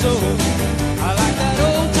same soul. I like that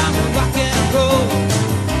old time rock and roll.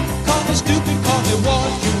 Call me stupid, call me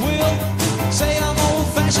what you will. Say I'm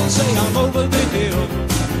old-fashioned, say I'm over the hill.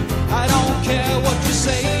 I don't care what you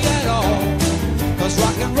say at all, 'cause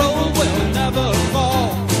rock and roll will never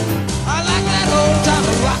fall. I like that old time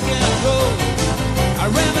rock and roll. I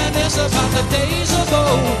reminisce about the days of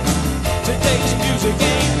old. Today's music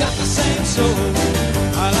ain't got the same soul.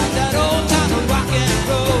 I like that old time rock and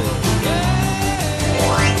roll.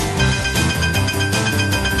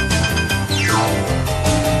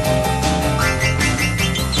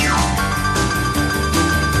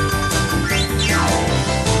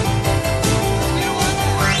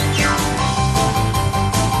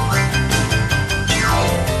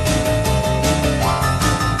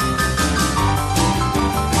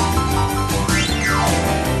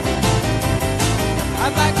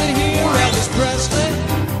 I'd like to hear Elvis Presley.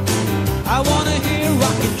 I wanna hear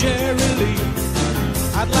Rockin' Jerry Lee.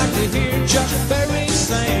 I'd like to hear Chuck Berry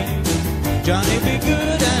sing Johnny B.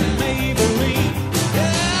 Good and Maybelline.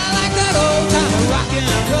 Yeah, I like that old time rock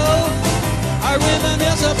and roll. I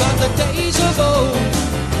reminisce about the days of old.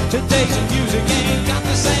 Today's music ain't got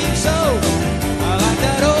the same soul. I like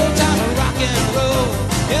that old time rock and roll.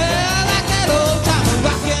 Yeah, I like that old time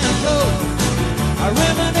rock and roll. I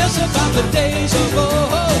reminisce about the days of old.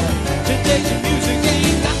 Today's music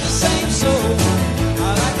ain't got the same soul.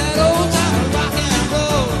 I like that old time rock and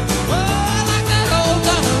roll. Oh, I like that old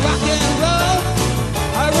time rock and roll.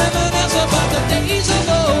 I reminisce about the days of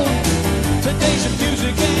old. Today's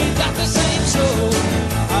music ain't got the same soul.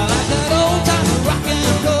 I like that old time rock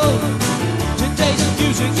and roll. Today's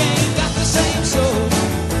music ain't got the same soul.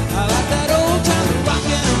 I like that old time rock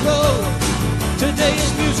and roll.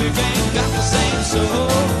 Today's music ain't got the same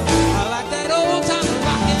soul. I like that old time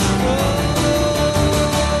rock and roll.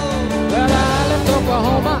 Well, I left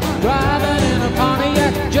Oklahoma, driving in a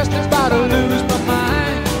Pontiac, just about to lose my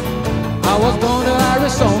mind. I was going to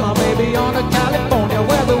Arizona, maybe on to California,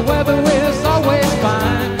 where the weather is always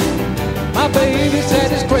fine. My baby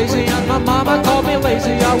said it's crazy, and my mama called me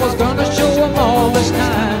lazy. I was gonna show them all this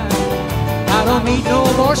time. I don't need no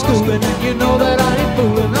more schooling, and you know that I ain't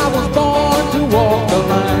fooling. I was born to walk the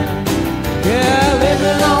line. Yeah,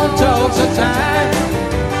 living on Tulsa time,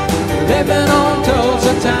 living on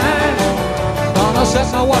Tulsa time. Gonna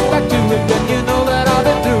set my watch back to it, and you know that I've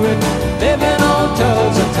been through it. Living on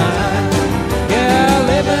Tulsa time, yeah,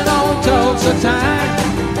 living on Tulsa time.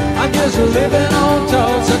 I'm just living on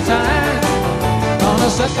Tulsa time. Gonna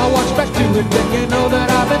set my watch back to it, and you know that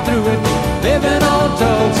I've been through it. Living on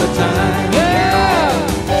Tulsa time, yeah.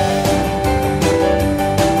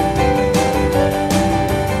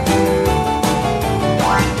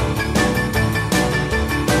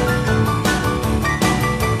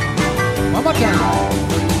 One more time.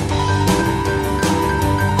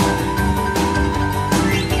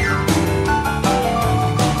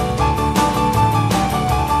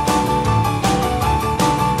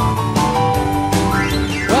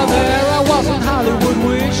 Well, there I was in Hollywood,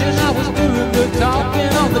 wishing I was doing good,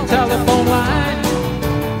 talking on the telephone line.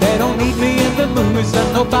 They don't need me in the movies,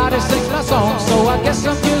 and nobody sings my songs, so I guess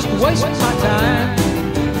I'm just wasting my time.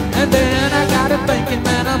 And then I got to thinking,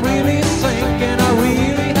 man, I'm really sinking. I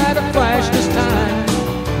really had a flash this time.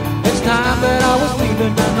 It's time that I was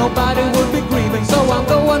leaving, and nobody would be grieving, so I'm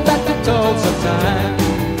going back to Tulsa time.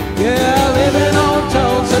 Yeah, living on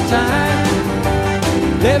Tulsa time,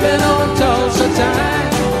 living on Tulsa time.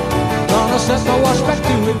 Gonna set my watch back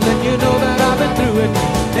to it, then you know that I've been through it.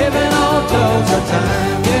 Living on Tulsa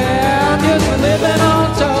time, yeah, I'm just living on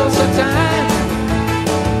Tulsa time,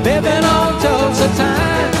 living on Tulsa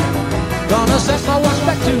time. Gonna set my watch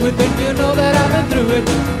back to it, then you know that I've been through it.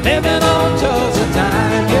 Living on Tulsa.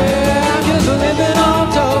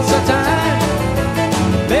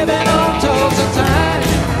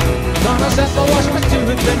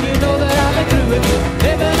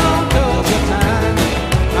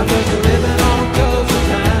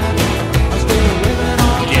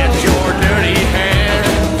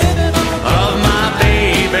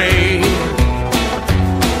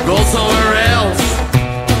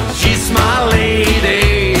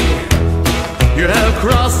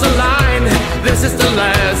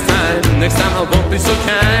 be so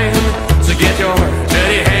kind to get your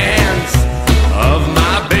dirty hands of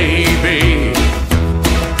my baby.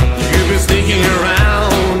 You've been sneaking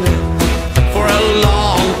around for a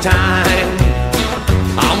long time.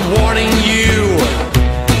 I'm warning you,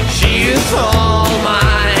 she is all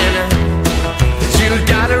mine. But you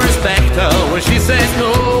gotta respect her when she says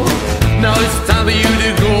no. Now it's time for you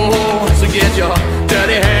to go. So get your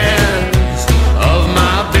dirty hands of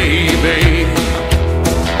my baby.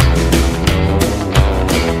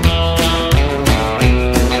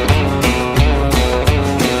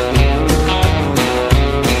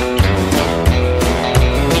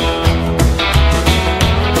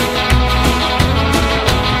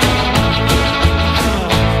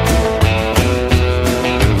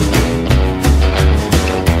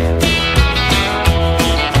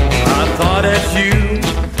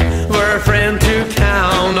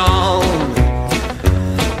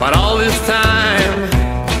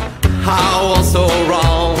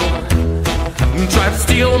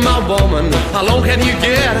 My woman, how low can you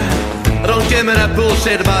get? Don't give me that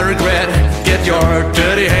bullshit about regret. Get your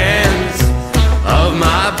dirty hands of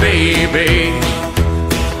my baby.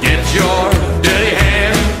 Get your dirty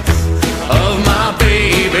hands of my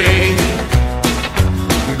baby.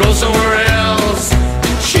 Go somewhere else,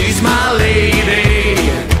 she's my lady.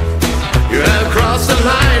 You have crossed the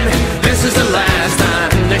line, this is the last time.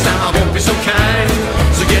 Next time I won't be so kind.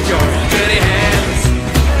 So get your dirty hands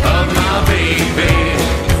of my baby.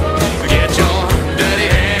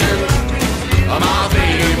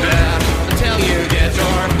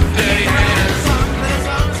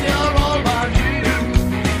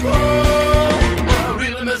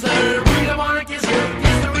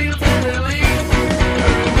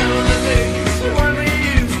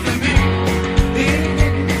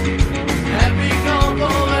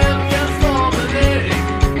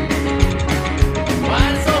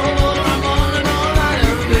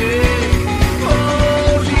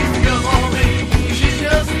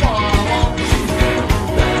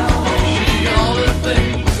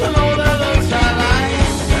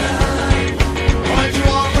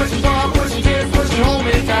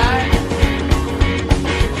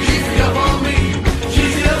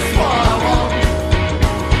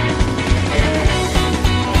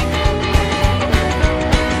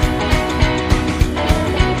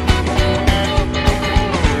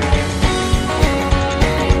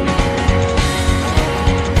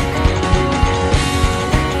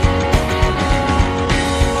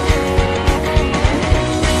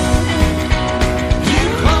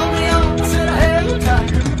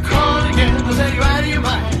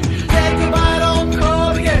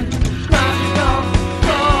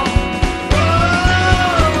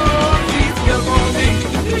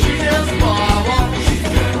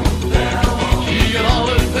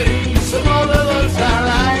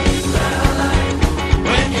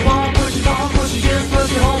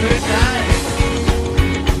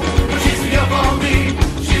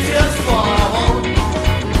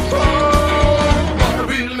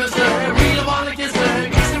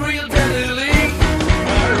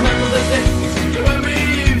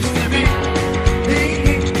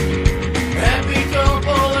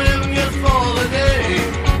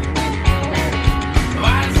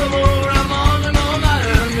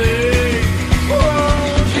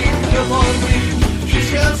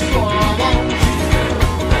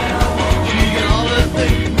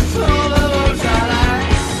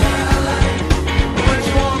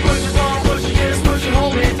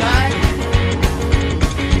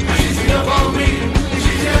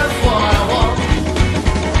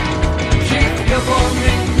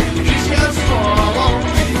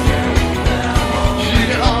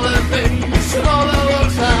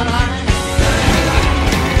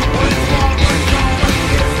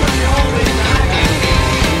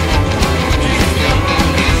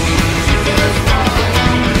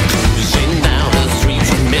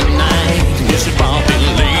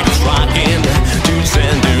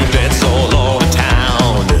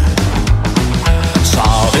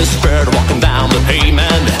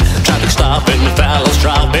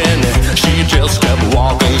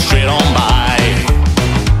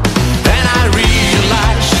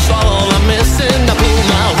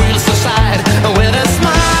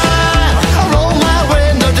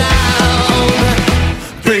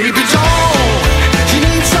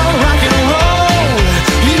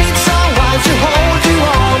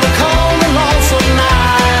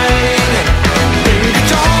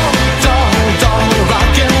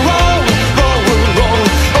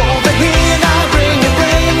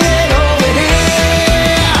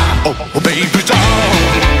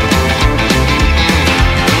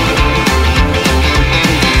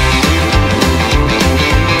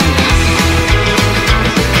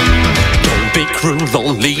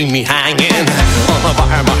 leave me hanging on a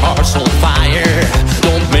wire, my heart's on fire.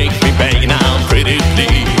 Don't make me beg now, pretty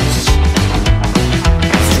please.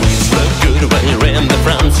 Streets look good when you're in the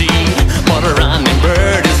front seat, but a running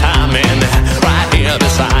bird is humming right here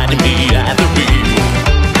beside me at the wheel.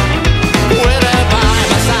 With her by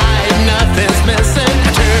my side, nothing's missing.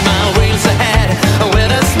 I turn my wheels ahead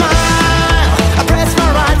with a smile. I press my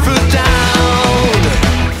right foot down.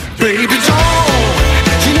 Baby,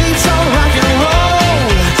 don't you need some rock and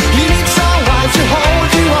roll? You need someone to hold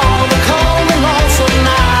you on the cold and lonesome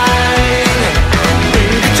night.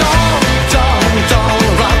 Baby, don't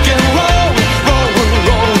rock and roll,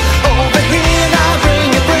 roll over here. Now bring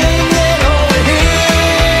it over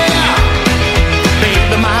here.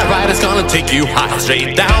 Baby, my ride is gonna take you high,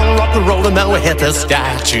 straight down, rock and roll, and then we hit the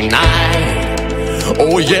sky tonight.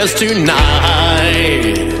 Oh yes,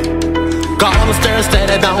 tonight. Gonna stare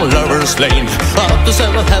steady down Lover's Lane, up to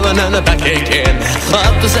seventh heaven and back again,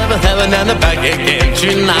 up to seventh heaven and back again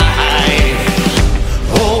tonight.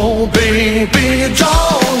 Oh baby,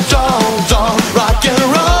 don't rock and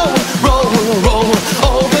roll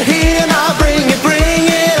over here. Now bring it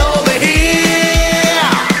over here.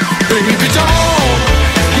 Baby, don't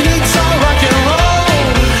you need some rock and roll?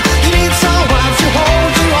 You need someone to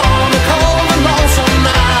hold you on the cold and lonesome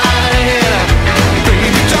night.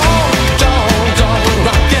 Baby, don't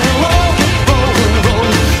rock and roll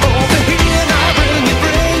over here. Now bring it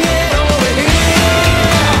over here.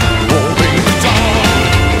 Oh baby,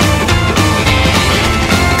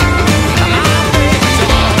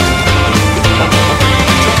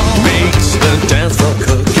 makes the dance floor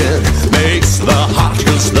cooking, makes the hot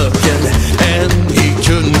girls looking, and he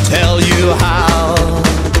couldn't tell you how.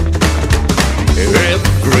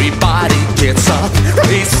 Everybody gets up,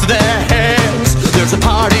 raise their hands. There's a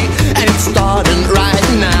party and it's starting right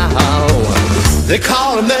now. They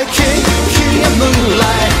call him the king of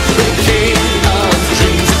moonlight, the king of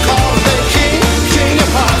dreams. They call him the king of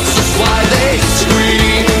hearts. That's why they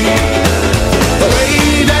scream. The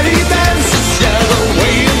way that he dances, yeah, the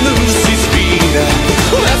way he moves his feet.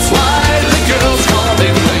 That's why the girls call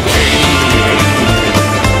him the king.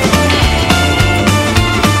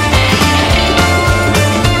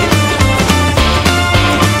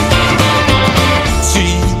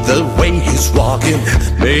 See the way he's walking,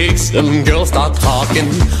 makes them girls start talking.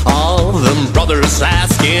 All them brothers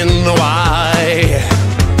asking why.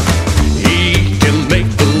 He can make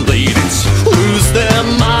the ladies lose their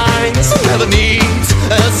minds, never needs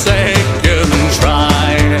a second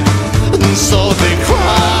try. And so they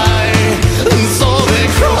cry, and so they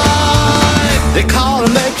cry. They call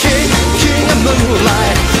him the king of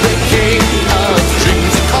moonlight, the king of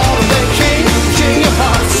dreams. They call him the king of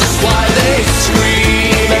hearts. That's why they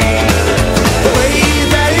scream. The way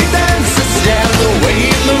that he dances, yeah, the way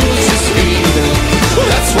he moves his feet.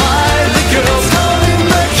 That's why the girls call him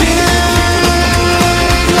the king.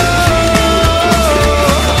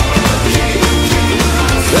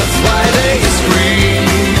 That's why they scream.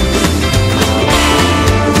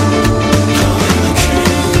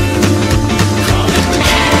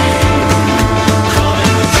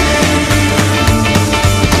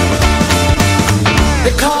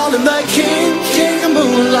 They call him the king of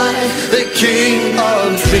moonlight, the king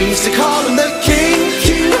of dreams. They call him the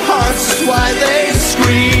king of hearts. That's why they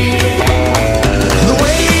scream. The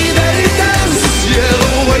way that he dances, yeah, the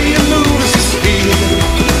way he moves his feet.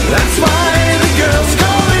 That's why the girls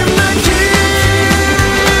call him the king.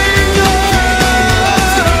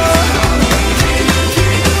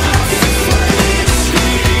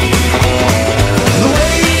 The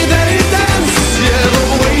way that he dances, yeah, the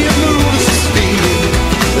way he moves his feet.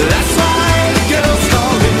 That's why the girls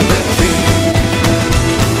call him the king.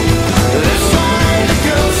 That's why the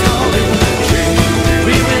girls call him the king.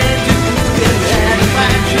 We went to get that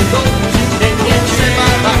fashion gold and get set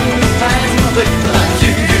my body past my way.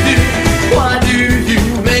 Why do you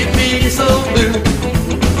make me so blue?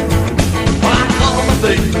 Why call my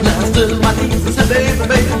baby now still my knees and say,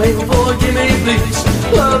 baby, forgive me please.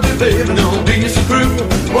 Love you, baby, don't be so cruel.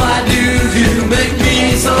 Why do you make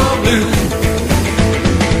me so blue?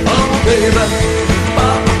 Oh, baby,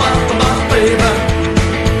 baby.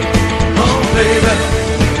 Oh, baby,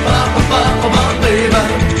 baby.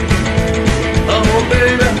 Oh,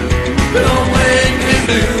 baby, don't make me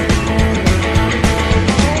blue.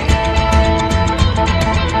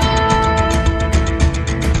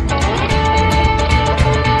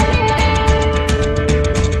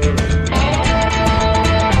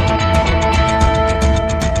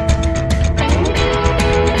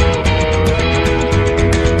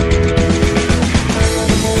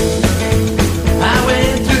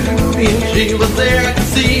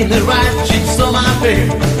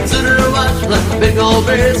 so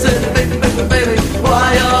crazy, baby, baby, baby,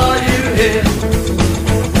 why are you here?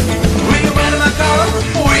 We went in my car,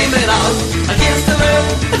 we made out against the love,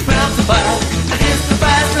 and found the fire, against the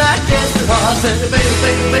fast, against the heart. Said, baby,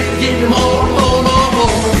 baby, baby, give me more, more, more,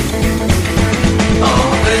 more.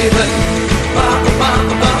 Oh, baby, papa, papa,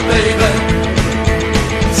 papa, baby.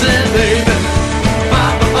 Said, baby,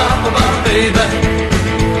 papa, papa, papa, baby.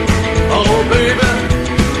 Oh, baby,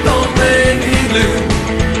 don't make me blue.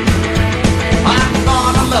 I'm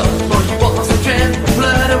gonna love, but you was a trend,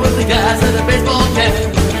 flooded with the guys at a baseball cap,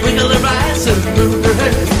 wiggle their eyes and move their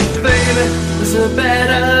heads. Baby, this is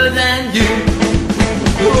better than you.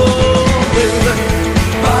 Oh, baby,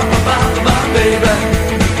 papa, papa, papa, baby.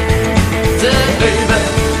 Say, baby,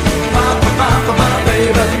 papa, papa, papa,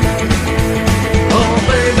 baby. Oh,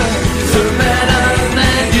 baby, this is better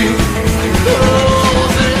than you. Oh,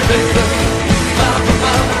 say, baby, papa,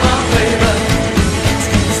 papa, papa, baby.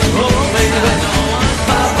 Oh, baby, papa,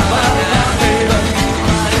 papa, papa, baby.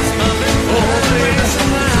 Oh, baby, this is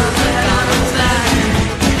better than you.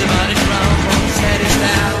 The body crumbles, head is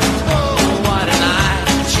down. Oh, what a night,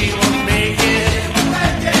 she won't make it.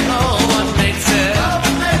 Oh, what makes it?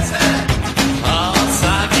 Oh,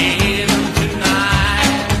 Saki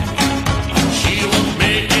tonight. She won't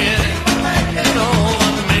make it. Oh,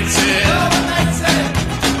 what makes it?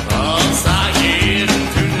 Oh, Saki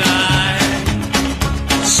tonight.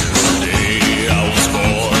 Since the day I was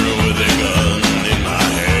born with a gun in my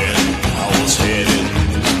hand, I was heading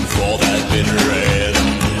for that bitter end.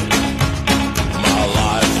 My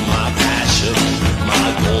life, my passion, my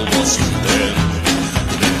goal was to then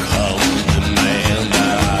become the man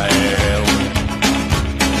that I am.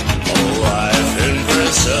 A life in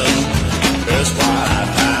prison is what I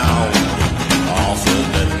found. Often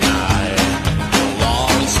at night, the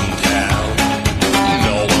lonesome town.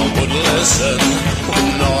 No one would listen, would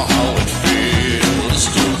know how it feels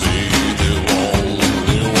to be the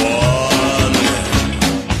only one.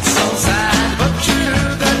 So sad, but true,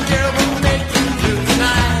 that girl will make it through the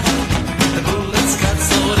night. The bullets cut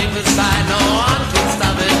so deep inside, no one can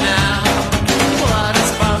stop it now. Blood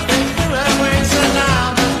is pumping through her veins, and now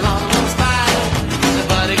the long goes by. The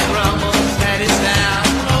body crumbles, head is down.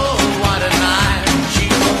 Oh, what a night. She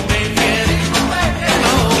won't make it.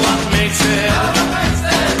 Oh, what makes it?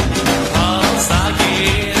 Oh, Saki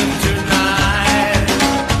tonight.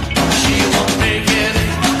 She won't make it.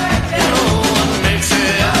 Oh, what makes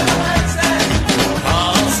it?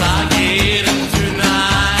 Oh, Saki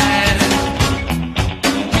tonight.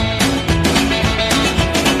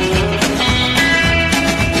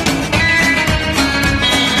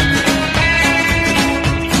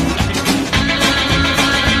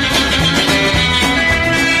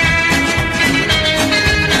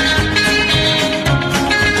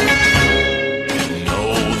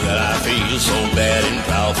 Know that I feel so bad and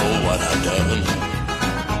proud for what I've done.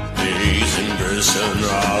 Days in prison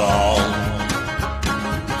are long.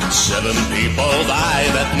 7 people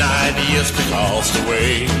died that night, yes, because the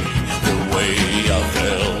way I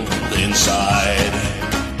felt inside.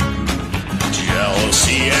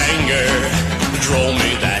 Jealousy, anger drove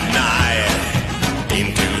me that night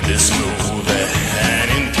into this movie and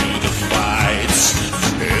into the fights.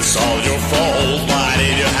 It's all your fault, why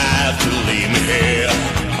did you have to leave me here?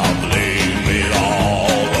 I'll blame it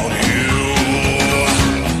all on you.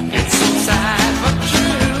 It's so sad but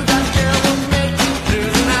true, that girl will make it through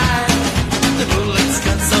the night. The bullets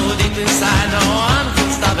cut so deep inside, no one can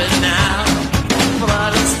stop it now.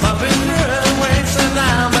 Blood is pumping through her veins, and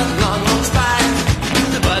now that long goes by.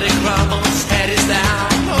 The body crumbles, head is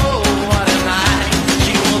down. Oh, what a night.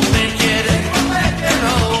 She won't make it.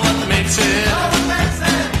 Oh, what makes it?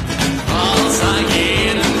 Oh,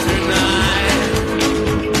 Saki tonight.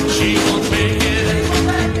 She won't make it.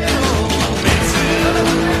 Oh, what makes it?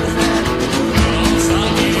 Oh,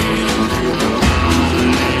 Saki.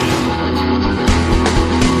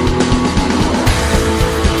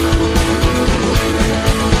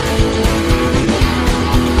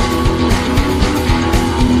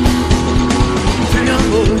 Two young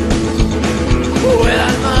boys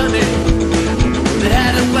without money, they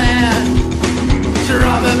had a plan to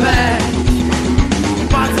rob a bank.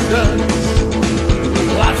 Lots of guns,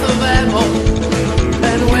 lots of ammo,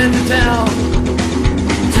 and went to town,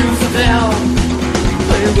 to the town.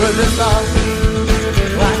 They were the stars,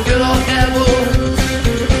 like good old cowboys,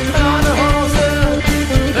 on the horses,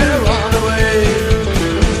 they run away,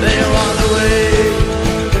 they run away,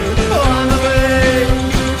 run away,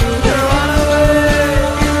 they run away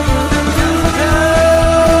to the town.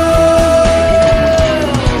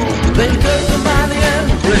 They took the money and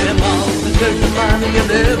ran off. They took the money and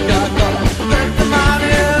they've got lost. Took the money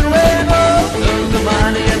and ran off. Took the money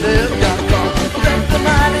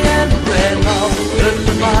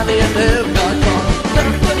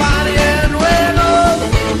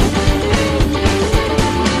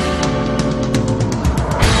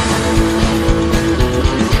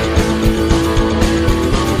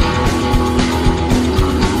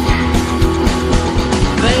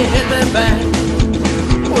coming back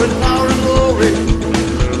with power and glory.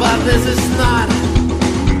 But this is not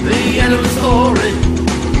the end of the story.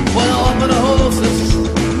 Well, up on the horses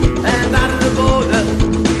and down to the border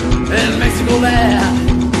in Mexico land,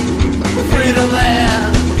 freedom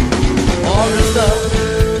land, all this stuff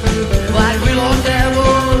like we lost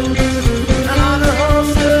devils and on the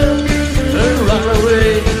horses they run away,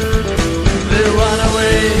 they run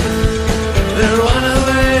away, they run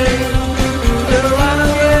away, they run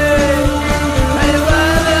away, they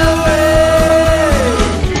run away.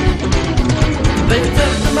 They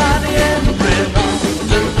took the money and ran off,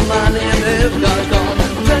 took the money and they've got gone,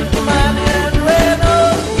 took the money and ran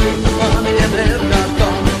off, took the money and they've got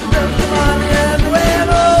gone, took the money and ran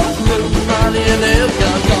off, took the money and they've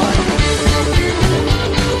got gone.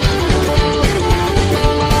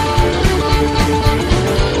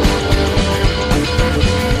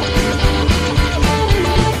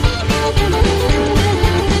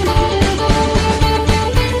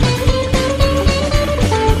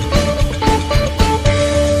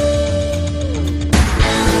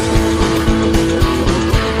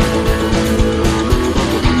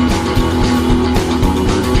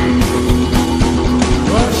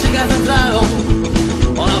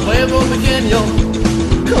 Pequeño,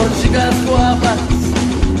 con chicas guapas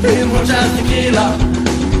y muchas tequila,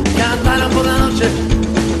 cantaron por la noche,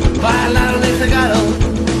 bailaron y pegaron,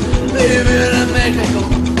 vivieron en México,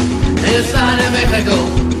 están en México.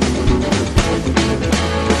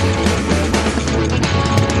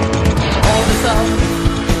 All the stuff,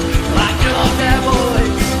 like your old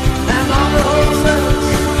cowboys, and all the horses,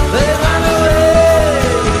 they run away,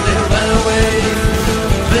 they run away,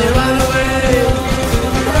 they run away.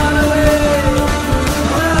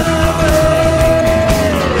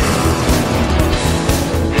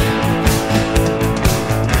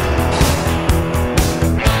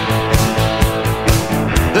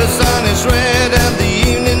 The sun is red and the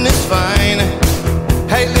evening is fine.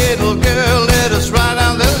 Hey little girl, let us ride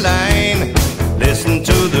down the line. Listen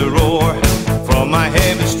to the roar from my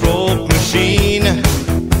heavy stroke machine.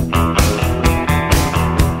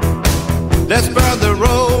 Let's burn the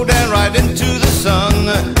road and ride into the sun.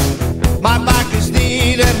 My bike is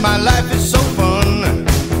neat and my life is so fun.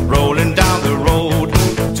 Rolling down the road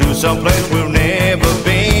to some place we've never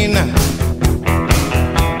been.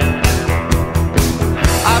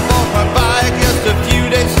 A few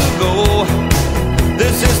days ago,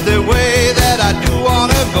 this is the way that I do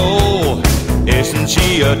wanna go. Isn't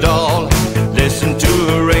she a doll? Listen to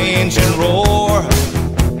her range and roar.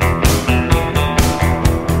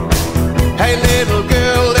 Hey little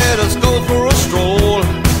girl, let us go for a stroll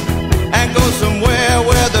and go somewhere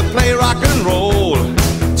where they play rock and roll.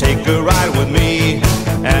 Take a ride with me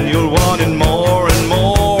and you'll want it more and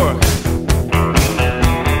more.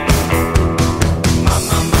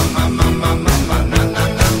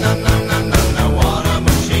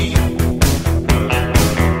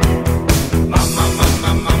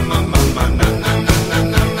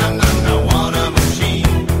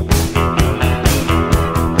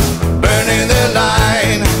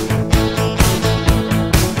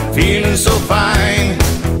 Feeling so fine,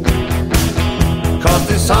 'cause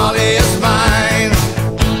this Holly is mine.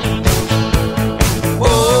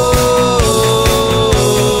 Oh,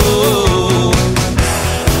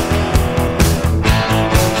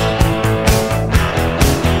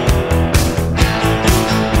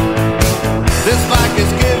 this bike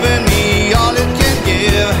is giving me all it can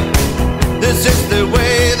give. This is the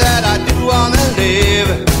way that I do wanna live.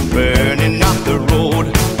 Burning up the road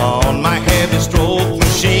on my heavy stroke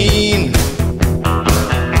machine.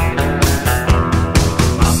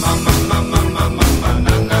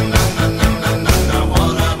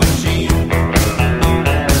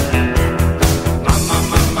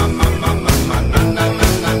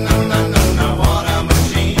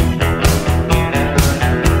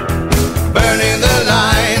 Burning the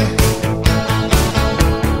line,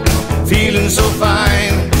 feeling so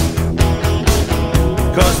fine,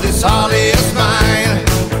 'cause this Holly is mine.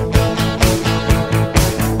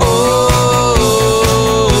 Oh,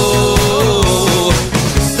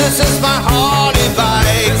 this is my Harley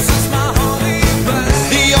bike,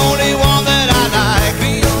 the only one that I like,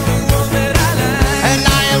 and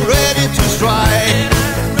I am ready to strike.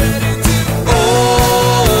 Oh,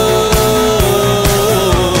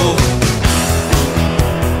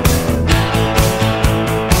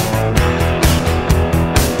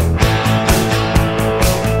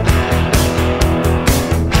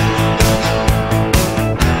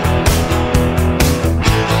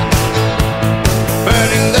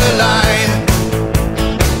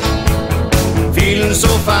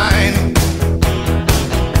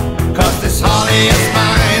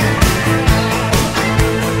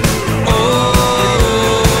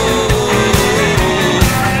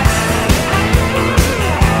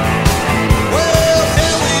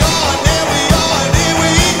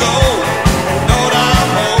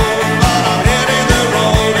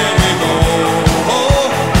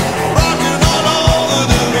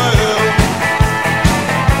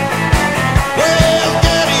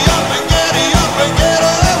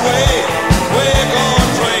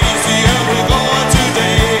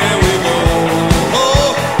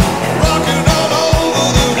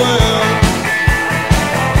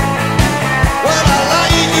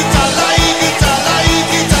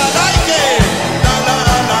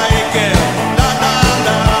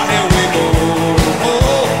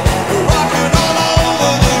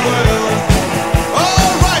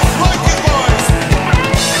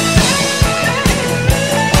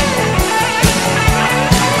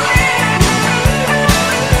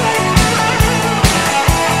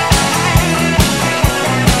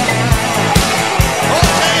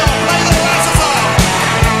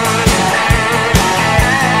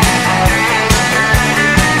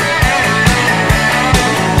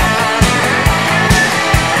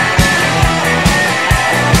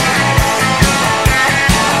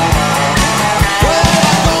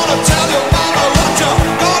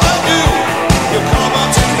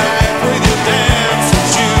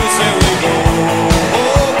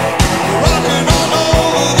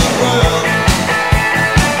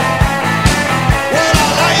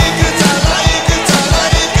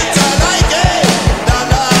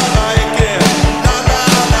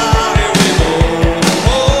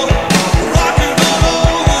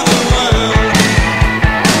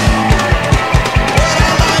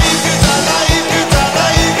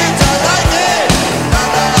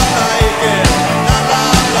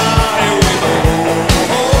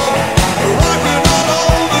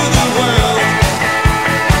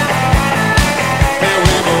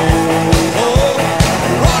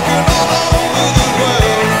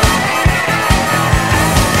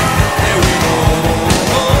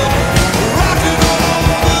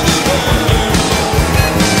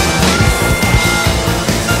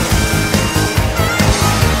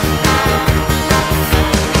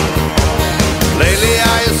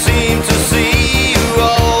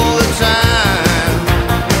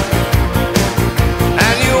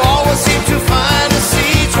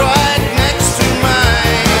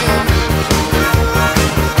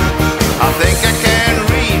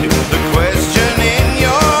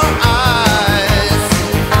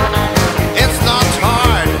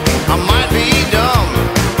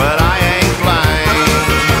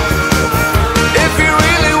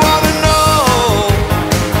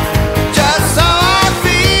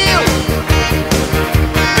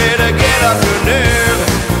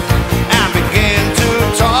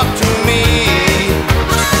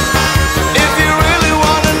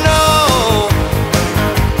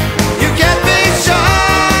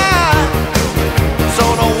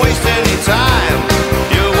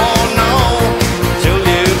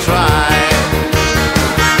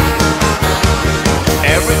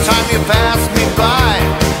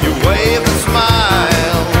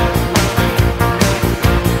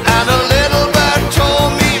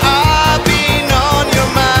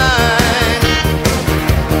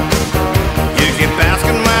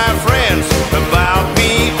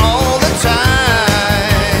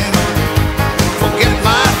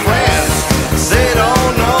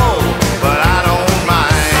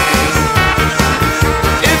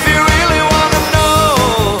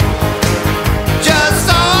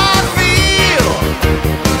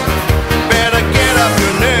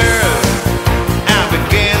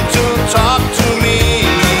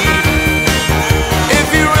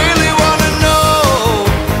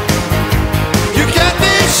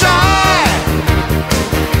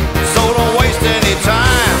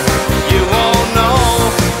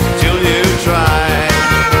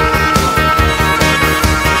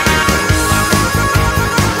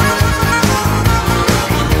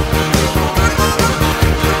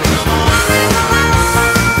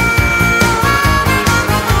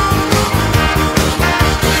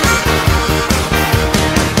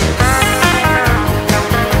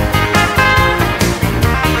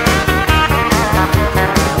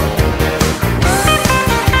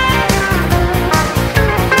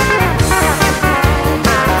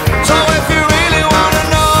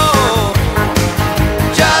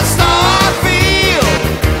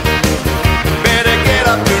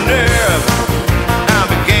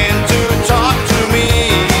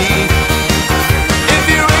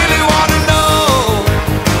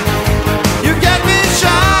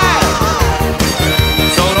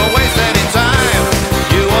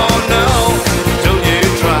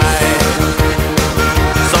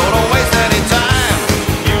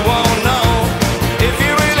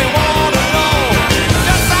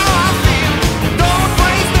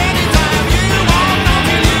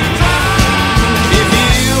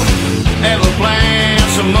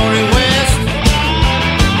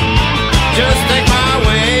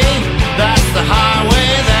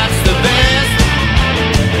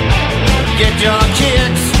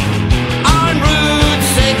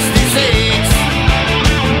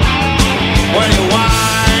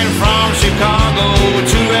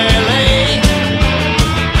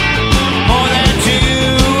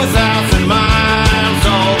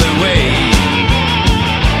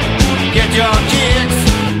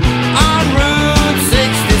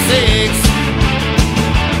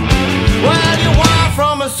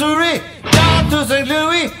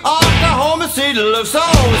 Oklahoma City looks so,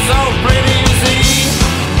 so pretty, you see.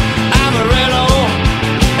 Amarillo,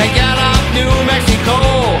 and Gallup, New Mexico,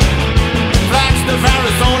 Flagstaff,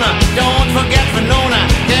 Arizona, don't forget Winona,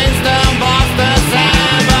 Kingston, Boston,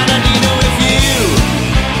 San Bernardino. If you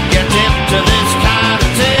get hip to this kind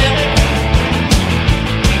of tip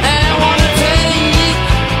and wanna take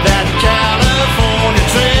that California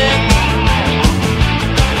trip,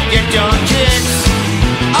 get your kicks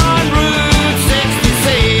on Route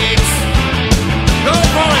 66. Go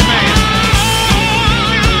for it, man.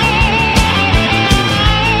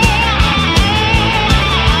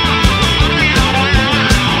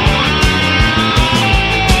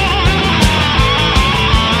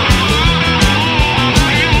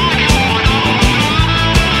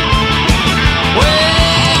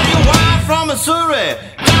 Well, you wild from Missouri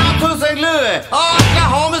down to St. Louis,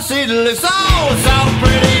 Oklahoma City looks so, so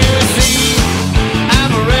pretty, you see.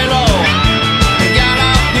 Amarillo,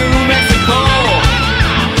 Gallup, New Mexico,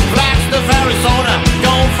 Flagstaff, Arizona,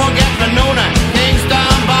 don't forget Winona,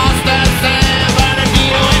 Kingston, Boston, San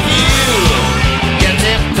Bernardino. If you get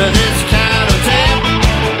hip to this kind of tip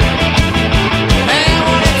and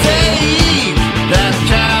wanna take that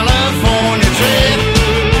California trip,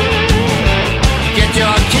 get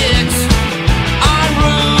your kicks on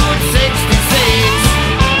Route 66.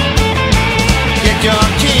 Get your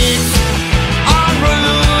kicks on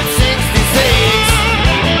Route 66.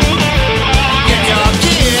 Get your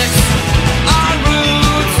kicks on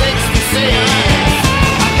Route 66.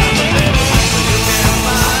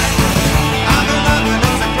 I'm a loving,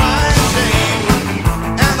 it's a crying shame,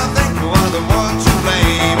 and I think you are the one to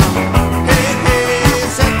blame. Hey, hey,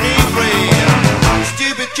 set me free.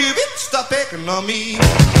 Stupid Cupid, stop picking on me. I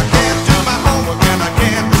can't do my homework and I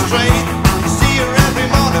can't be straight. See her every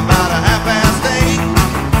morning about 8:30.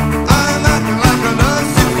 I'm acting like a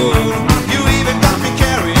nursing fool. You even got me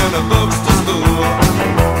carrying the books to school.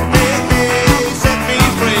 Hey, hey, set me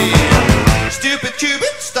free. Stupid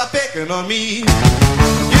Cupid, stop picking on me.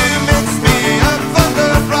 You mixed me up for the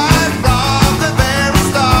right from the very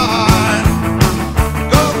start.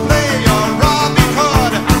 Go play your Robin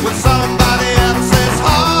Hood with somebody else's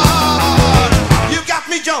heart. You got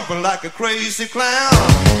me jumping like a crazy clown,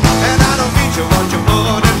 and I don't need you what you're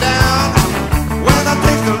putting down. When I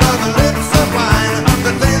taste the love and lips of wine,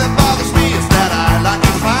 the thing that bothers me is that I like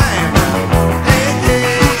it fine. Hey,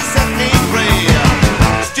 hey, set me free.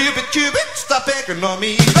 Stupid Cupid, stop picking on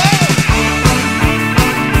me.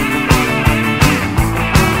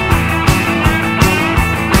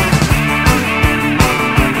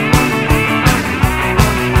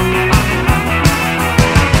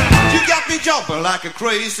 You got me jumping like a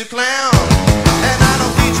crazy clown, and I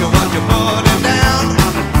don't teach you what you're putting down.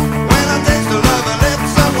 When I taste the love and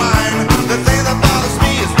lips of wine, the thing that bothers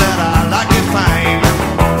me is that I like it fine.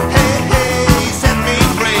 Hey, hey, set me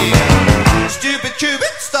free. Stupid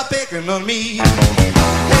Cupid, stop picking on me.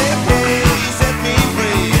 Hey, hey, set me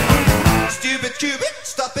free. Stupid Cupid,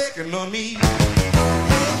 stop picking on me.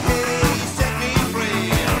 Hey, hey, set me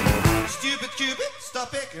free. Stupid Cupid,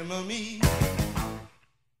 stop picking on me.